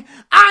saying,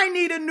 I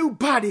need a new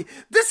body.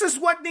 This is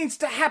what needs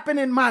to happen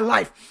in my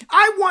life.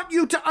 I want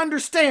you to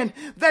understand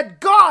that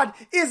God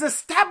is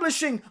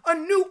establishing a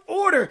new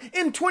order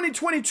in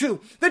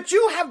 2022, that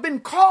you have been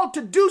called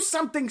to do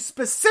something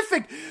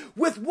specific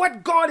with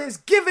what God has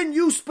given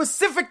you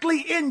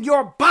specifically in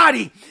your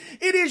body.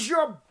 It is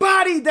your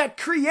body that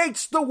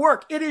creates the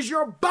work. It is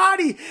your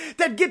body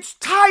that gets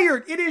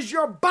tired. It is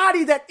your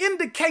body that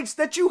indicates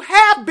that you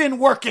have been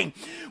working.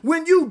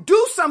 When you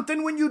do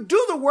something, when you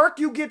do the work,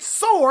 you get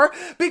sore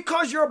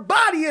because your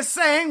body is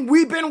saying,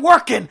 we've been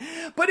working.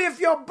 But if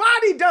your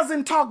body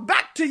doesn't talk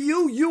back to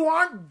you, you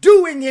aren't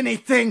doing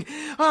anything.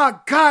 Oh,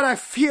 God, I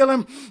feel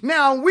him.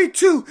 Now, we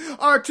too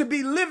are to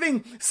be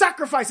living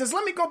sacrifices.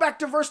 Let me go back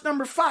to verse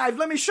number 5.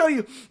 Let me show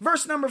you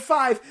verse number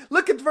 5.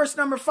 Look at verse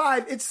number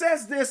 5. It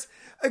says this.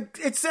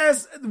 It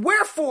says,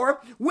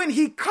 wherefore, when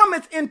he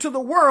cometh into the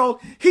world,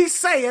 he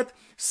saith,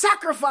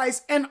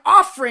 sacrifice and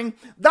offering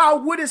thou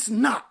wouldest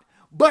not,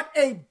 but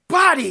a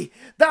body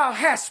thou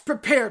hast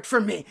prepared for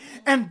me.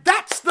 And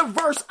that's the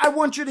verse I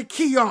want you to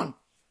key on.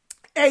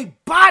 A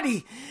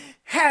body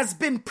has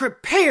been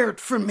prepared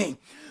for me.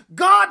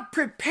 God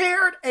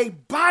prepared a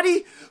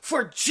body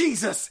for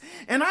Jesus.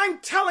 And I'm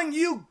telling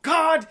you,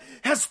 God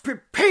has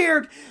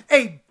prepared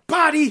a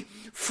body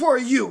for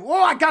you.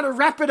 Oh, I got to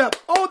wrap it up.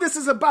 Oh, this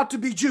is about to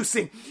be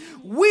juicy.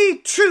 We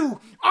too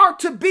are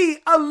to be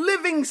a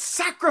living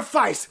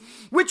sacrifice,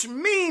 which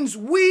means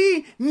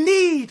we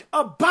need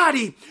a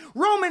body.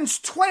 Romans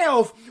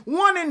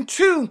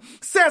 12:1-2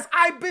 says,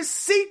 I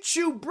beseech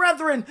you,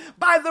 brethren,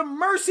 by the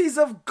mercies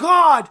of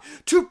God,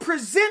 to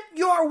present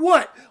your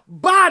what?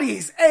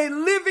 Bodies, a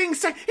living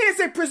sacrifice. He didn't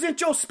say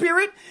present your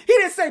spirit. He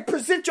didn't say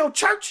present your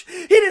church.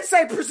 He didn't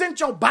say present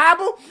your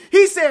Bible.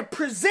 He said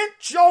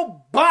present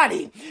your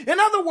body. In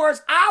other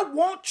words, I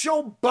want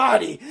your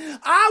body.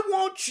 I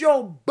want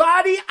your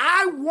body.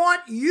 I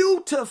want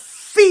you to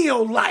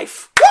feel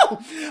life. Woo!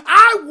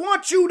 I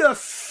want you to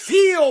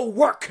feel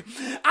work.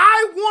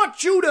 I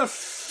want you to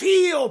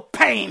feel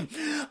pain.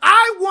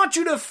 I want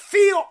you to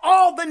feel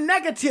all the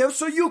negative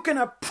so you can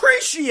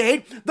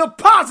appreciate the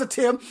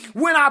positive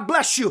when I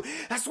bless you.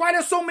 That's why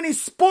there's so many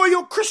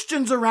spoiled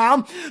Christians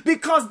around,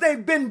 because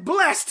they've been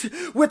blessed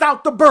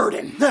without the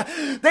burden.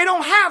 They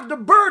don't have the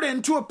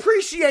burden to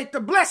appreciate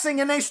the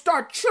blessing, and they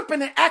start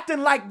tripping and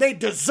acting like they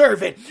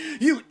deserve it.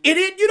 You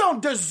idiot, you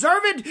don't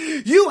deserve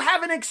it. You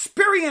haven't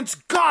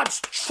experienced God's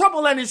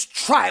trouble and his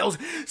trials.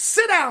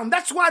 Sit down.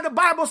 That's why the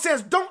Bible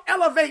says don't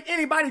elevate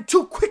anybody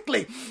too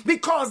quickly,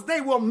 because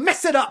they will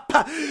mess it up.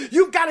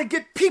 You've got to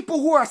get people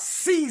who are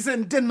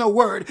seasoned in the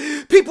word,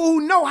 people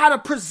who know how to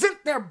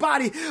present their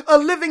body a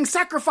living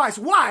sacrifice.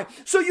 Why?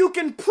 So you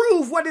can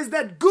prove what is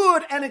that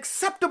good and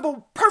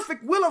acceptable,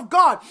 perfect will of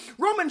God.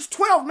 Romans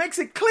 12 makes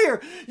it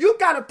clear. You've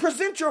got to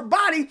present your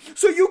body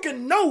so you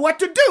can know what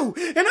to do.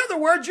 In other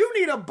words, you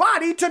need a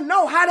body to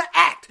know how to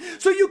act,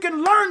 so you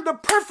can learn the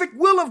perfect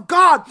will of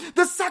God.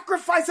 The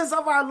sacrifices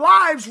of our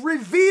lives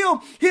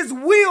reveal his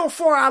will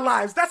for our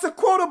lives. That's a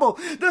quotable.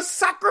 The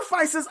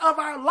sacrifices of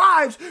our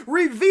lives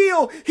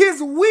reveal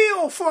his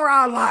will for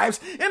our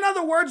lives. In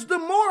other words, the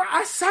more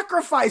I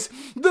sacrifice,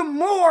 the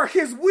more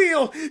his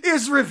will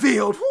is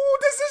revealed. Ooh,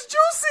 this is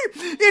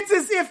juicy. It's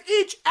as if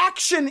each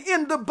action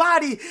in the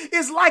body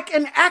is like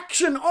an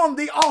action on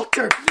the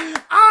altar.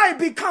 I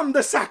become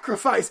the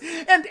sacrifice.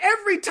 And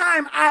every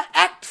time I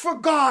act for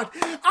God,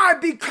 I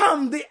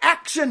become the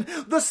action,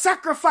 the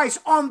sacrifice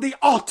on the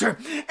altar.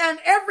 And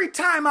every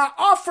time I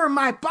offer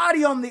my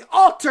body on the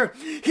altar,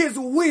 his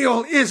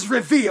will is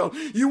revealed.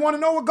 You want to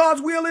know what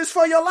God's will is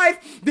for your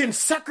life? Then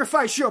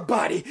sacrifice your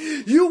body.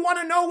 You want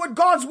to know what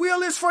God's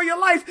will is for your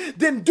life?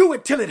 Then do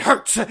it till it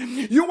hurts.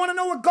 You want to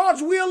know what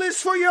God's will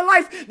is for your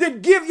life?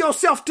 Then give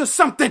yourself to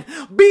something.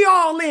 Be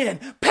all in.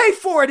 Pay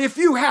for it if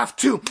you have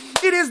to.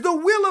 It is the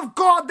will of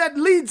God that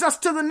leads us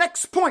to the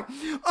next point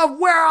of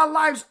where our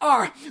lives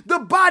are. The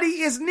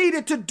body is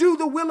needed to do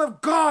the will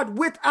of God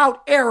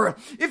without error.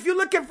 If you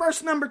look at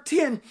verse number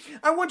 10,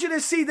 I want you to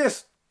see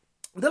this.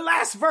 The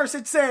last verse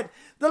in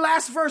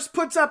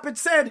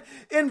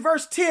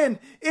verse 10,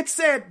 it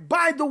said,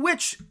 by the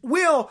which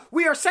will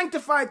we are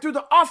sanctified through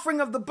the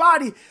offering of the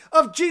body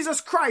of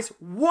Jesus Christ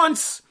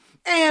once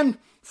and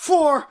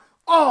for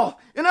all.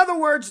 In other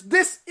words,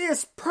 this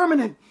is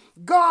permanent.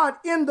 God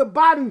in the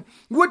body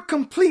would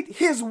complete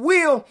his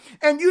will,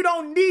 and you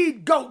don't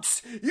need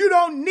goats. You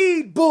don't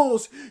need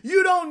bulls.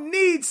 You don't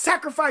need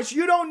sacrifice.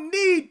 You don't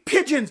need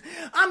pigeons.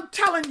 I'm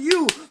telling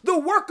you, the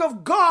work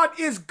of God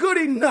is good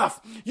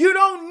enough. You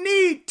don't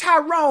need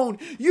Tyrone.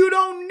 You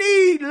don't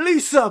need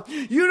Lisa.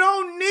 You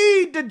don't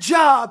need the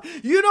job.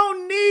 You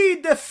don't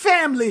need the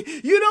family.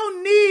 You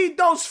don't need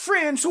those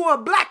friends who are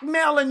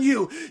blackmailing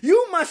you.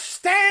 You must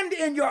stand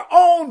in your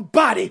own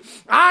body.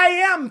 I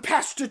am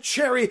Pastor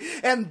Cherry,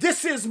 and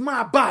this is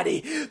my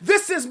body.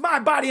 This is my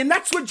body. And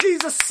that's what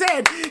Jesus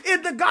said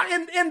in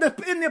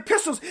the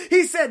epistles.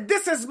 He said,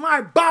 this is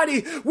my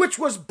body, which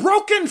was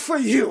broken for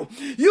you.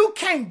 You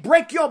can't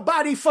break your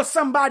body for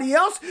somebody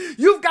else.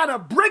 You've got to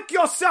break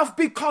yourself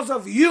because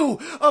of you,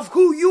 of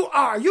who you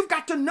are. You've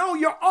got to know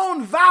your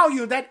own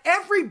value, that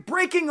every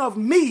breaking of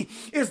me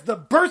is the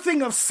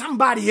birthing of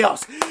somebody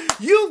else.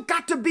 You've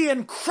got to be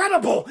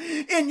incredible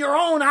in your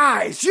own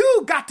eyes.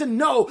 You've got to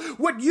know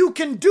what you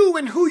can do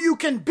and who you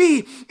can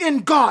be in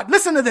God.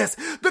 Listen to this.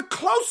 The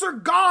closer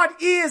God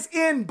is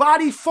in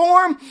body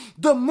form,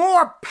 the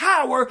more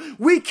power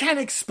we can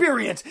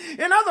experience.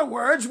 In other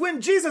words,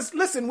 when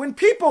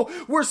people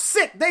were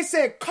sick, they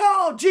said,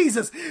 call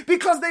Jesus,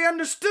 because they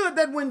understood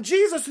that when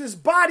Jesus'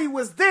 body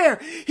was there,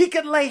 he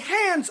could lay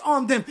hands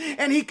on them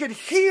and he could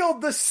heal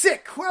the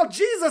sick. Well,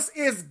 Jesus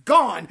is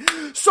gone.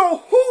 So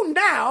who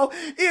now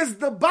is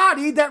the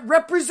body that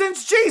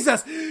represents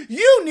Jesus?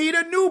 You need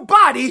a new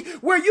body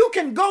where you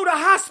can go to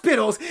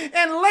hospitals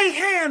and lay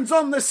hands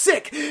on the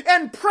sick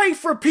and pray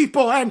for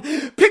people and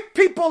pick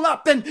people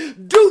up and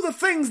do the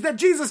things that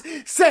Jesus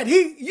said.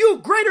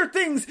 Greater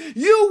things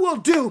you will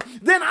do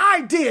than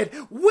I did.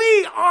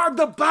 We are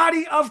the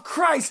body of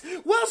Christ.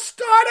 Well,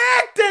 start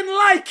acting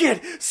like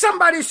it.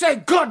 Somebody say,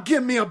 God,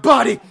 give me a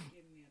body.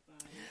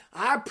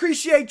 I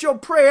appreciate your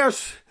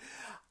prayers.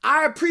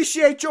 I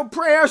appreciate your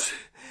prayers.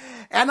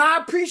 And I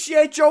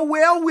appreciate your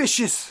well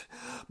wishes.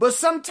 But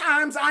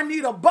sometimes I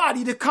need a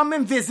body to come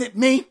and visit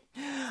me.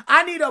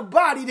 I need a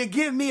body to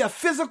give me a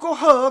physical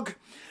hug.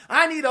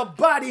 I need a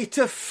body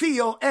to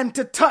feel and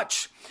to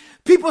touch.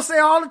 People say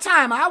all the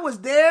time, I was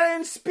there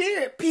in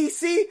spirit,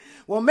 PC.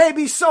 Well,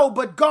 maybe so,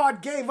 but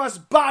God gave us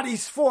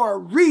bodies for a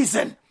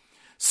reason.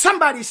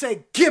 Somebody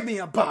say, give me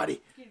a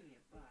body. Give me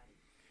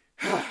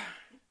a body.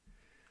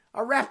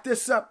 I'll wrap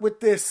this up with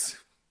this.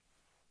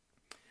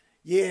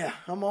 Yeah,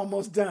 I'm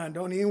almost done.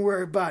 Don't even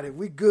worry about it.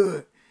 We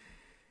good.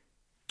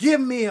 Give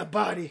me a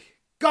body.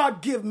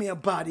 God, give me a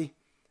body.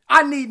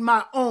 I need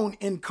my own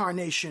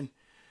incarnation.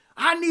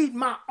 I need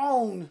my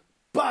own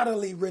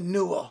bodily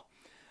renewal.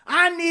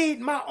 I need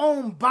my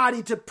own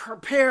body to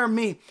prepare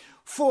me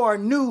for a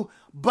new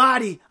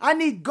body. I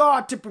need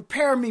God to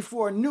prepare me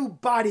for a new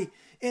body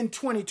in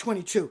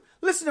 2022.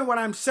 Listen to what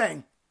I'm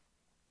saying.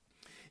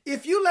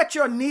 If you let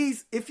your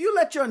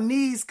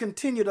knees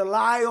continue to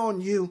lie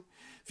on you,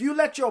 if you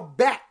let your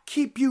back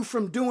keep you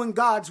from doing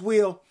God's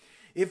will,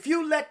 if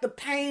you let the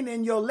pain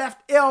in your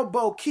left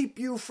elbow keep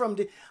you from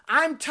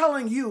I'm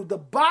telling you, the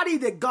body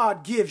that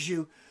God gives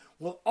you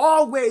will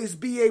always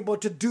be able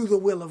to do the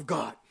will of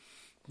God.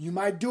 You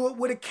might do it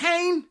with a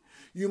cane.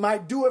 You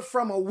might do it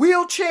from a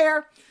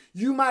wheelchair.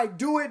 You might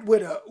do it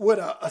with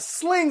a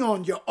sling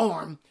on your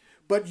arm,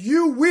 but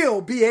you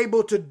will be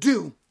able to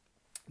do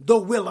the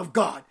will of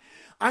God.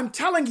 I'm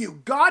telling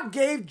you, God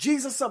gave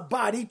Jesus a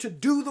body to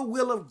do the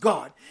will of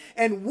God.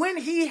 And when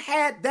he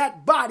had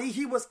that body,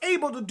 he was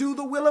able to do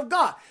the will of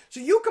God.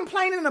 So you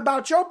complaining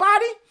about your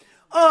body?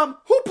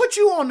 Who put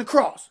you on the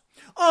cross?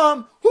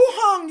 Who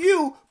hung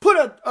you, put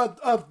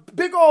a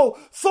big old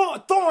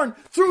thorn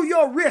through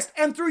your wrist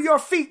and through your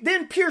feet,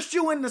 then pierced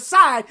you in the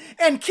side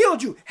and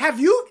killed you? Have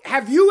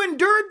you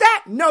endured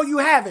that? No, you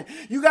haven't.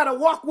 You got to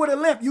walk with a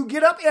limp. You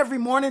get up every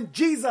morning.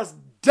 Jesus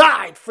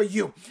died for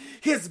you.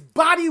 His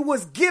body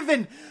was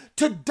given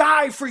to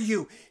die for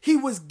you. He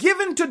was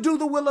given to do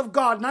the will of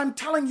God. And I'm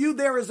telling you,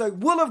 there is a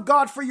will of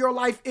God for your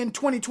life in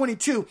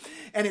 2022.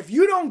 And if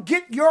you don't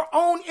get your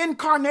own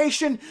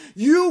incarnation,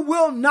 you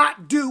will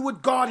not do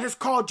what God has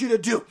called you to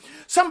do.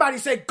 Somebody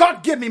say,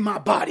 God, give me my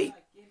body.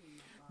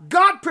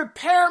 God,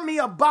 prepare me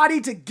a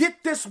body to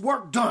get this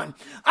work done.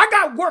 I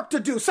got work to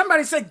do.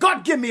 Somebody say,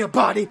 God, give me a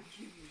body.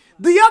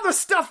 The other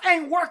stuff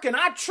ain't working.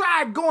 I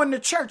tried going to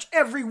church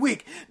every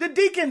week. The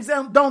deacons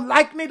don't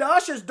like me. The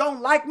ushers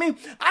don't like me.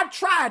 I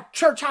tried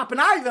church hopping.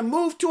 I even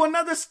moved to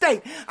another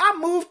state. I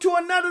moved to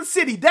another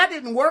city. That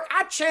didn't work.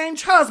 I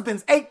changed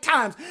husbands 8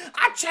 times.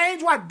 I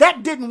changed wife.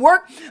 That didn't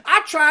work.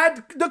 I tried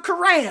the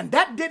Quran.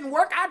 That didn't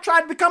work. I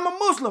tried to become a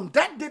Muslim.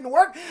 That didn't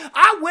work.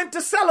 I went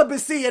to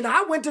celibacy and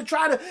I went to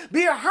try to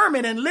be a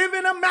hermit and live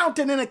in a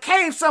mountain in a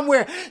cave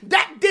somewhere.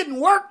 That didn't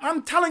work.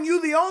 I'm telling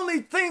you, the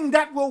only thing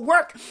that will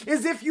work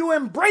is if you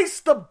embrace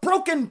the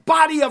broken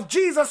body of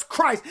Jesus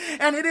Christ.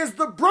 And it is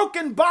the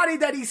broken body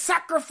that he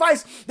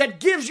sacrificed that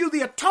gives you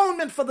the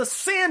atonement for the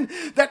sin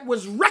that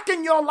was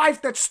wrecking your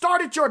life, that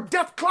started your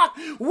death clock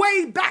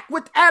way back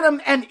with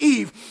Adam and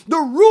Eve. The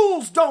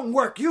rules don't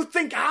work. You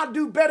think I'll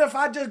do better if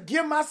I just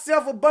give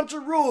myself a bunch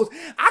of rules.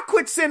 I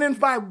quit sinning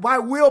by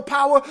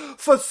willpower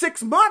for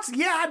 6 months.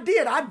 Yeah, I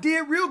did. I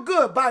did real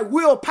good by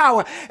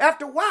willpower.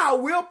 After a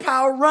while,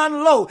 willpower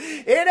run low.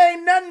 It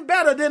ain't nothing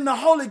better than the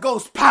Holy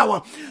Ghost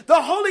power.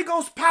 The Holy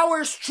Ghost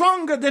power is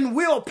stronger than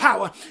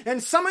willpower.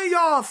 And some of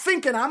y'all are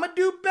thinking, I'm going to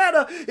do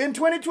better in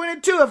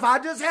 2022 if I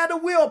just had the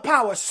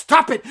willpower.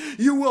 Stop it.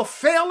 You will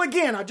fail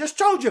again. I just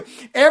told you,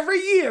 every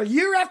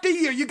year after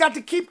year, you got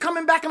to keep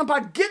coming back and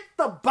about. Get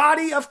the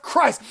body of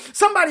Christ.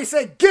 Somebody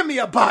say, give me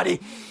a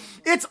body.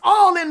 It's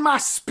all in my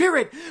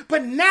spirit,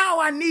 but now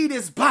I need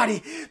his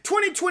body.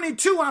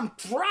 2022, I'm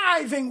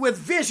thriving with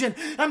vision.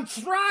 I'm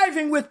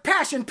thriving with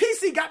passion.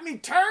 PC got me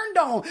turned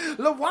on.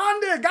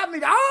 LaWanda got me,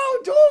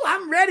 dude,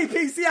 I'm ready,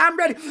 PC, I'm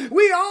ready.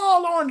 We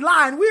all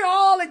online. We're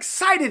all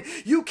excited.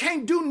 You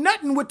can't do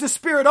nothing with the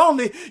spirit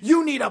only.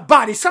 You need a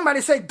body.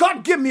 Somebody say,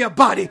 God, give me a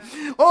body.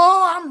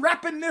 Oh, I'm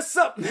wrapping this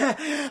up.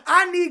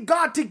 I need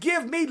God to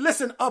give me,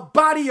 listen, a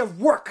body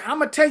of work. I'm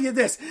going to tell you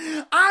this.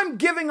 I'm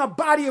giving a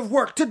body of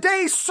work.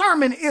 Today's sermon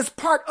is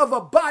part of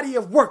a body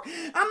of work.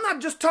 I'm not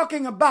just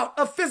talking about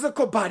a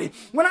physical body.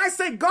 When I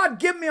say, God,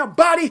 give me a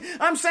body,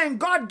 I'm saying,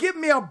 God, give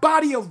me a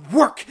body of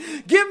work.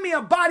 Give me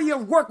a body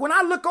of work. When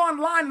I look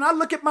online and I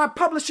look at my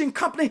publishing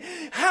company,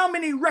 how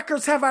many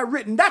records have I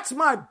written? That's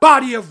my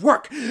body of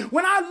work.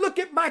 When I look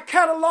at my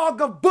catalog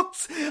of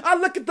books, I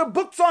look at the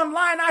books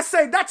online, I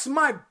say, that's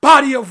my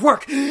body of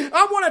work.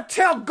 I want to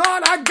tell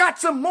God I got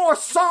some more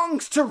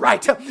songs to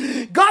write.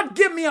 God,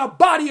 give me a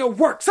body of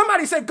work.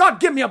 Somebody say, God,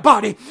 give me a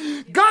body.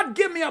 God,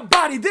 give me a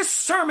body. This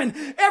sermon,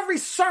 every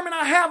sermon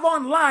I have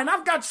online,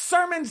 I've got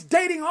sermons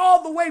dating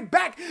all the way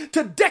back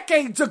to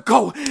decades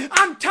ago.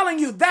 I'm telling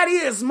you, that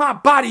is my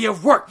body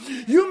of work.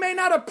 You may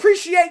not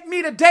appreciate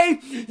me today.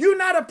 You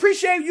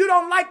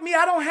don't like me.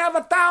 I don't have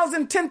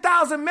 1,000,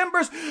 10,000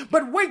 members,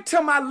 but wait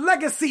till my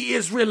legacy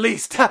is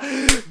released.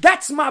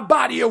 That's my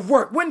body of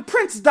work. When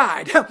Prince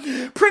died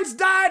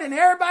and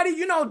everybody,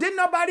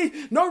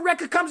 no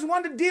record companies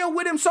wanted to deal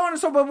with him, so on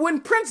and so forth. But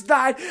when Prince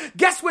died,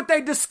 guess what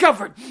they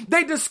discovered?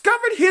 They discovered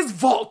his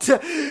vault.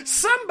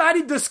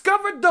 Somebody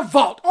discovered the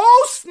vault.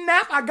 Oh,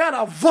 snap, I got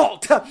a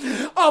vault.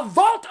 A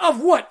vault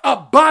of what? A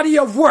body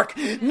of work.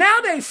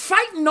 Now they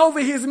fighting over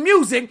his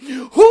music.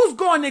 Who's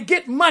going to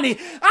get money?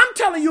 I'm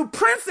telling you,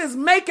 Prince is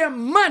making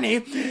money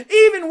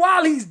even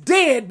while he's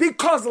dead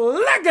because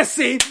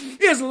legacy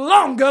is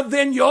longer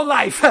than your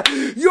life.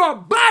 Your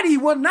body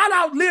will not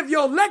outlive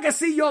your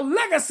legacy. Your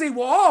legacy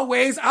will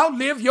always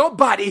outlive your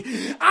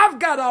body. I've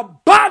got a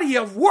body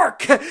of work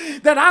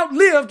that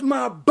outlived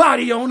my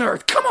body on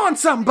earth. Come on,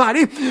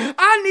 somebody.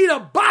 I need a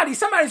body.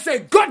 Somebody say,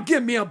 God,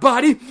 give me a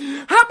body.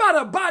 How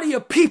about a body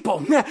of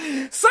people?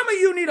 Some of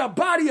you need a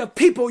body of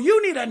people.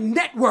 You need a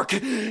network.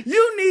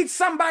 You need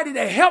somebody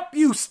to help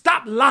you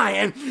stop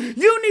lying.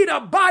 You need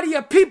a body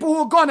of people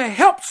who are going to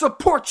help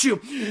support you.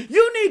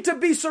 You need to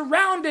be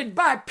surrounded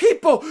by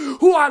people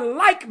who are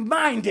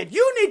like-minded.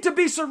 You need to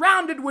be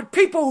surrounded with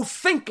people who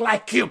think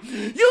like you.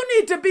 You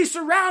need to be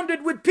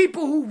surrounded with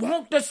people who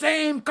want the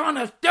same kind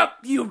of stuff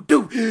you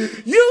do.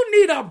 You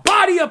need a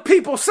body of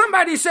people.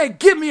 Somebody say,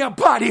 give me a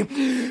body.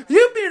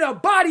 You need a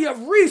body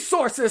of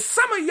resources.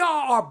 Some of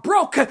y'all are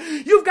broke.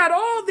 You've got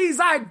all these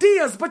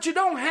ideas, but you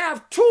don't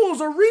have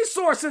tools or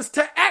resources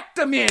to act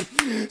them in.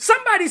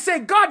 Somebody say,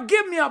 God,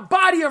 give me a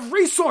body of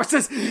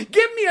resources.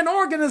 Give me an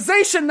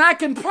organization I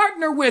can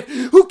partner with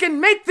who can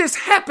make this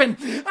happen.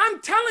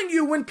 I'm telling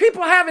you, when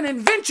people have an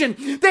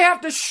invention, they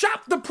have to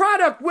shop the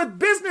product with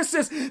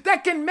businesses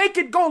that can make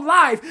it go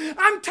live.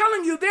 I'm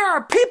telling you, there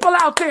are people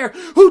out there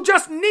who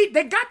just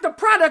they got the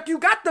product, you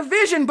got the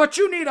vision, but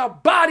you need a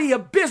body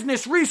of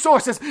business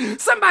resources.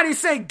 Somebody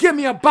say, give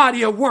me a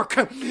body of work.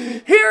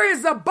 Here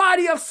is a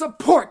body of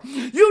support.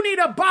 You need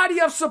a body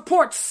of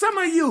support. Some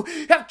of you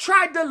have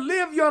tried to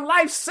live your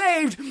life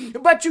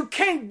saved, but you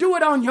can't do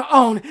it on your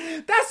own.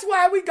 That's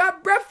why we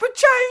got Breath for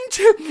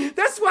Change.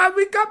 That's why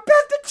we got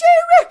Pastor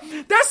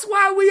Jerry. That's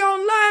why we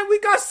online. We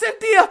got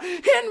Cynthia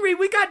Henry.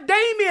 We got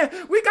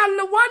Damien. We got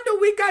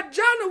LaWanda. We got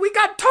Jonna. We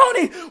got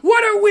Tony.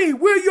 What are we?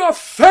 We're your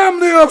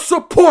family of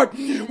support.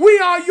 We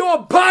are your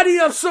body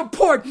of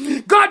support.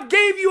 God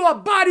gave you a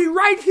body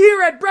right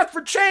here at Breath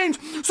for Change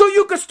so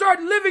you could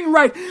start living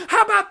right.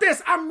 How about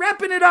this? I'm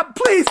wrapping it up.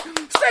 Please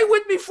stay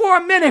with me for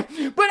a minute.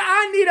 But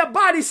I need a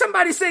body.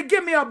 Somebody say,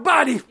 give me a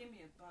body.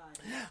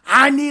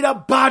 I need a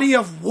body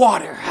of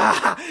water.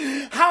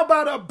 How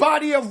about a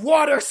body of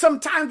water?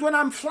 Sometimes when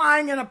I'm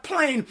flying in a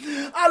plane,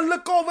 I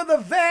look over the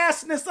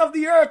vastness of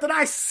the earth and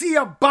I see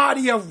a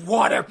body of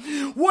water.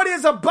 What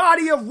is a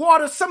body of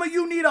water? Some of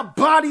you need a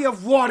body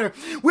of water,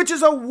 which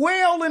is a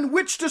well in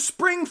which to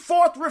spring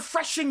forth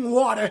refreshing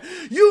water.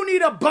 You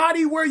need a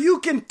body where you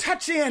can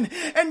touch in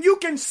and you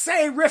can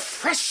say,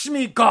 refresh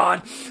me,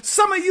 God.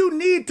 Some of you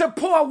need to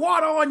pour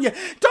water on you.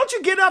 Don't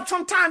you get up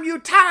sometime you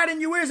tired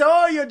and you wish,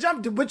 oh, you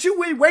jumped, but you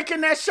wake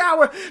in that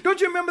shower.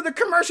 Don't you remember the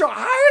commercial,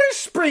 Irish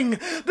Spring,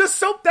 the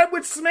soap that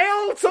would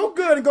smell so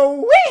good and go,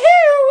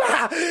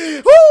 wee-hoo,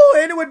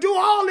 woo, and it would do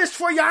all this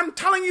for you. I'm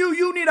telling you,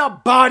 you need a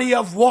body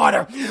of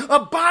water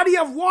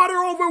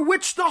over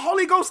which the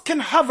Holy Ghost can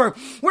hover,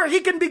 where he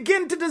can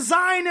begin to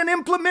design and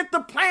implement the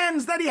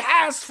plans that he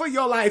has for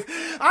your life.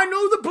 I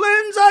know the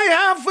plans I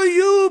have for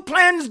you,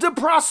 plans to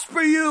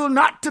prosper you,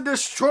 not to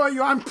destroy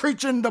you. I'm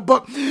preaching the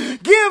book.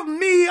 Give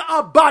me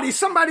a body.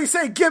 Somebody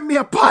say, give me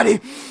a body.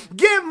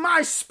 Give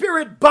my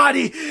spirit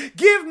body.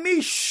 Give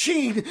me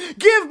sheen.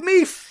 Give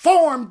me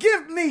form.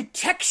 Give me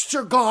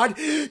texture, God.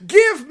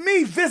 Give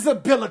me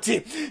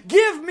visibility.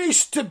 Give me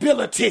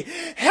stability.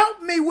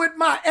 Help me with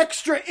my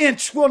extra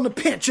inch on the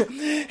pinch.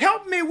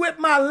 Help me with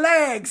my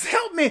legs.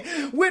 Help me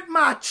with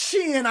my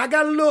chin. I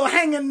got a little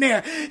hanging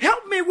there.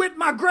 Help me with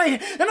my gray.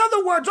 In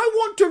other words, I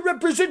want to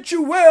represent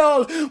you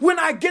well when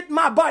I get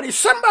my body.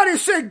 Somebody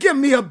say, give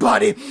me a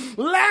body.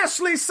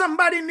 Lastly,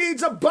 somebody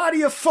needs a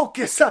body of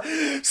focus.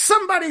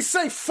 Somebody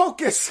say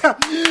focus.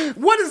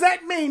 What does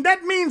that mean?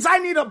 That means I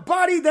need a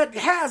body that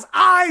has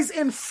eyes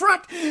in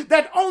front,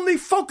 that only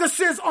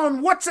focuses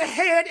on what's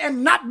ahead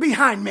and not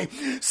behind me.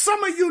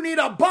 Some of you need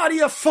a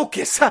body of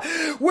focus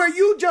where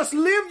you just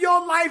live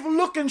your life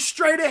looking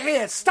straight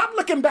ahead. Stop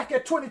looking back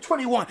at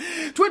 2021.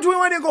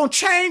 2021 ain't going to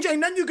change. Ain't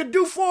nothing you can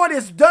do for it.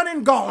 It's done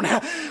and gone.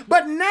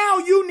 But now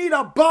you need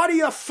a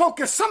body of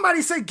focus.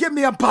 Somebody say, give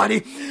me a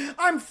body.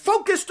 I'm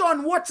focused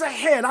on what's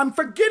ahead. I'm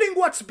forgetting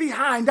what's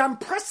behind. I'm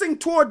pressing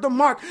toward the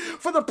mark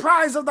for the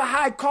prize of the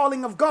high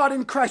calling of God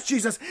in Christ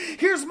Jesus.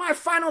 Here's my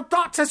final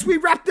thoughts as we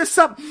wrap this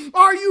up.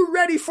 Are you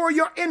ready for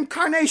your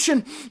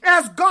incarnation?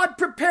 As God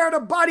prepared a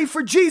body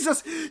for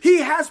Jesus, he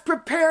has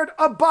prepared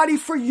a body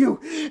for you.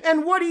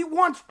 And what he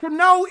wants to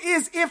know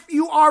is if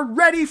you are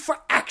ready for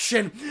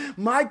action.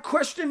 My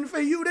question for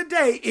you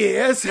today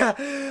is,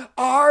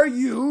 are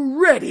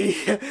you ready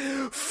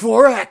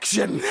for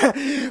action?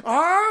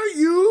 Are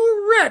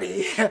you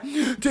ready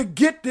to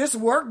get this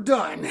work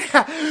done?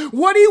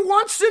 What he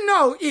wants to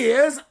know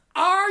is,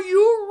 are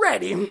you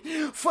ready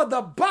for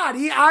the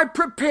body I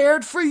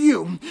prepared for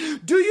you?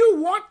 Do you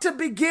want to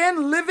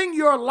begin living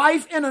your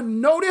life in a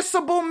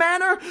noticeable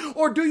manner,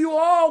 or do you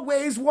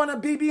always want to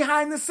be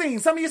behind the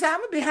scenes? Some of you say,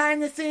 I'm a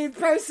behind the scenes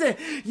person.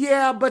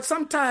 Yeah, but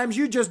sometimes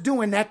you're just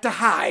doing that to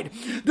hide.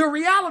 The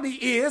reality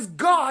is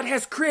God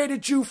has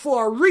created you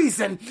for a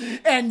reason,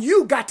 and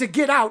you got to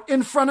get out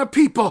in front of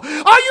people.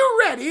 Are you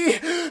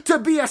ready to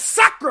be a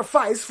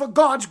sacrifice for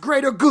God's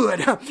greater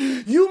good?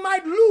 You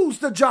might lose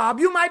the job.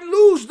 You might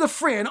lose the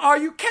friend.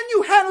 Can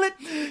you handle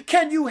it?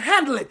 Can you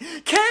handle it?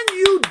 Can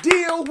you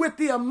deal with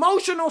the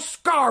emotional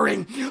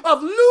scarring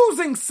of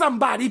losing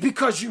somebody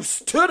because you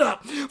stood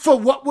up for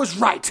what was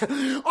right?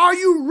 Are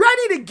you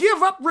ready to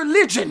give up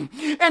religion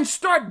and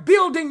start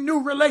building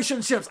new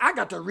relationships? I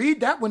got to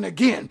read that one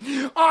again.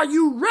 Are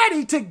you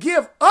ready to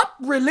give up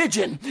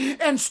religion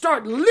and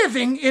start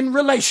living in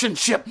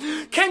relationship?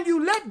 Can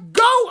you let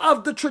go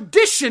of the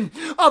tradition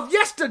of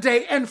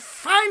yesterday and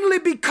finally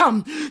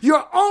become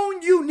your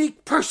own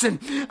unique person?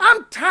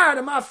 I'm tired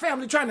of my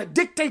family trying to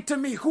dictate to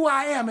me who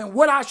I am and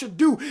what I should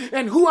do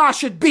and who I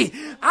should be.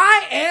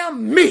 I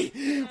am me.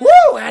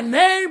 Woo! And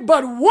there ain't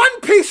but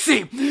one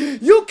PC.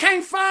 You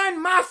can't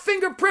find my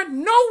fingerprint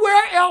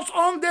nowhere else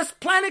on this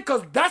planet,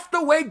 because that's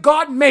the way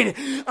God made it.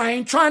 I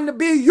ain't trying to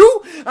be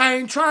you. I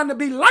ain't trying to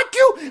be like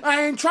you.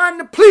 I ain't trying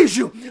to please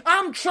you.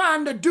 I'm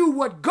trying to do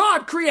what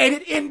God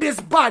created in this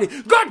body.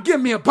 God, give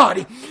me a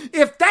body.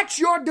 If that's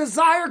your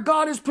desire,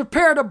 God has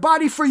prepared a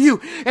body for you.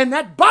 And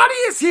that body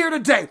is here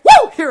today.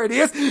 Woo! Here it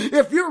is.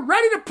 If you're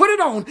ready to put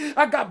it on,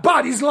 I got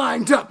bodies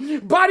lined up.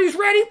 Bodies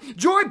ready?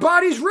 Joy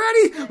bodies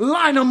ready?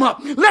 Line them up.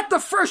 Let the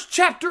first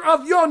chapter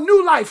of your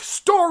new life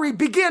story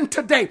begin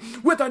today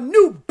with a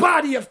new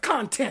body of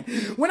content.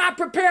 When I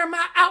prepare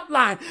my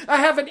outline, I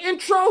have an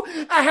intro,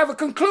 I have a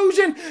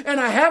conclusion, and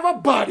I have a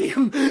body.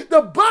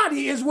 The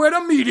body is where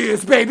the meat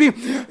is, baby.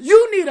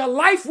 You need a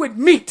life with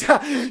meat.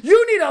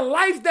 You need a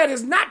life that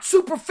is not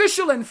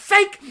superficial and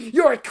fake.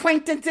 Your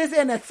acquaintances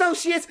and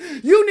associates.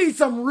 You need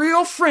some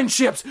real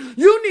friendships.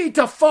 You need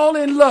to fall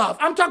in love.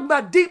 I'm talking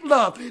about deep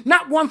love,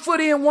 not 1 foot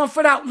in, 1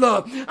 foot out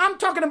love. I'm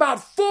talking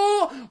about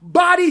full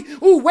body.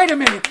 Ooh, wait a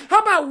minute. wine. How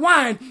about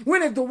wine?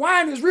 When the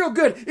wine is real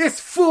good, it's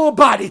full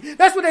body.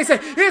 That's what they say.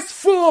 It's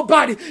full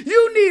body.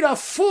 You need a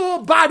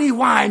full body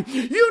wine.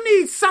 You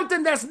need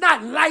something that's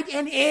not light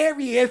and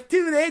airy.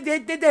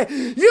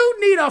 You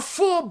need a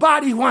full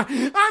body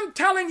wine. I'm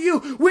telling you,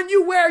 when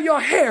you wear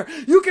your hair,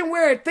 you can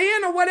wear it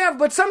thin or whatever,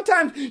 but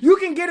sometimes you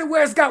can get it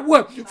where it's got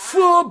what?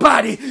 Full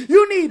body.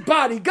 You need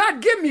body.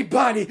 God, give me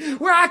body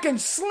where I can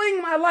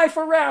sling my life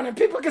around and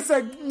people can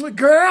say,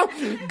 girl,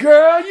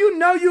 you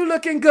know you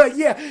looking good.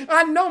 Yeah,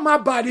 I know my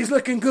body's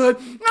looking good.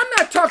 I'm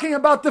not talking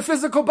about the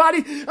physical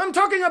body. I'm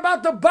talking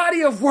about the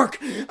body of work.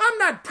 I'm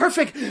not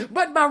perfect,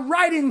 but my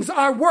writings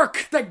are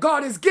work that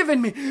God has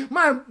given me.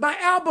 My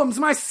albums,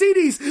 my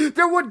CDs,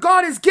 they're what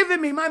God has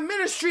given me. My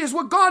ministry is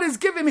what God has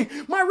given me.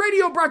 My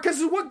radio broadcast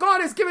is what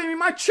God has given me.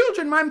 My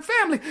children, my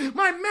family,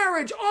 my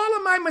marriage, all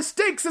of my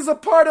mistakes is a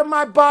part of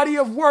my body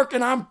of work,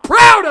 and I'm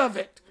proud of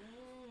it.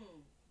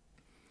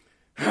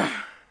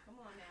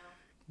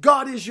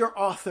 God is your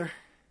author.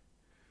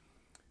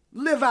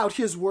 Live out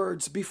his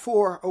words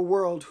before a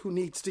world who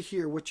needs to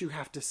hear what you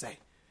have to say.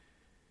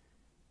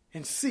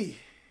 And see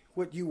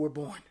what you were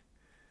born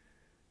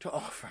to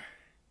offer.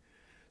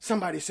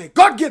 Somebody say,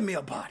 God, give me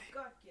a body.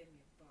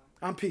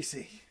 I'm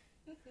PC.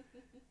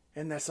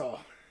 And that's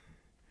all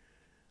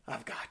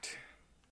I've got.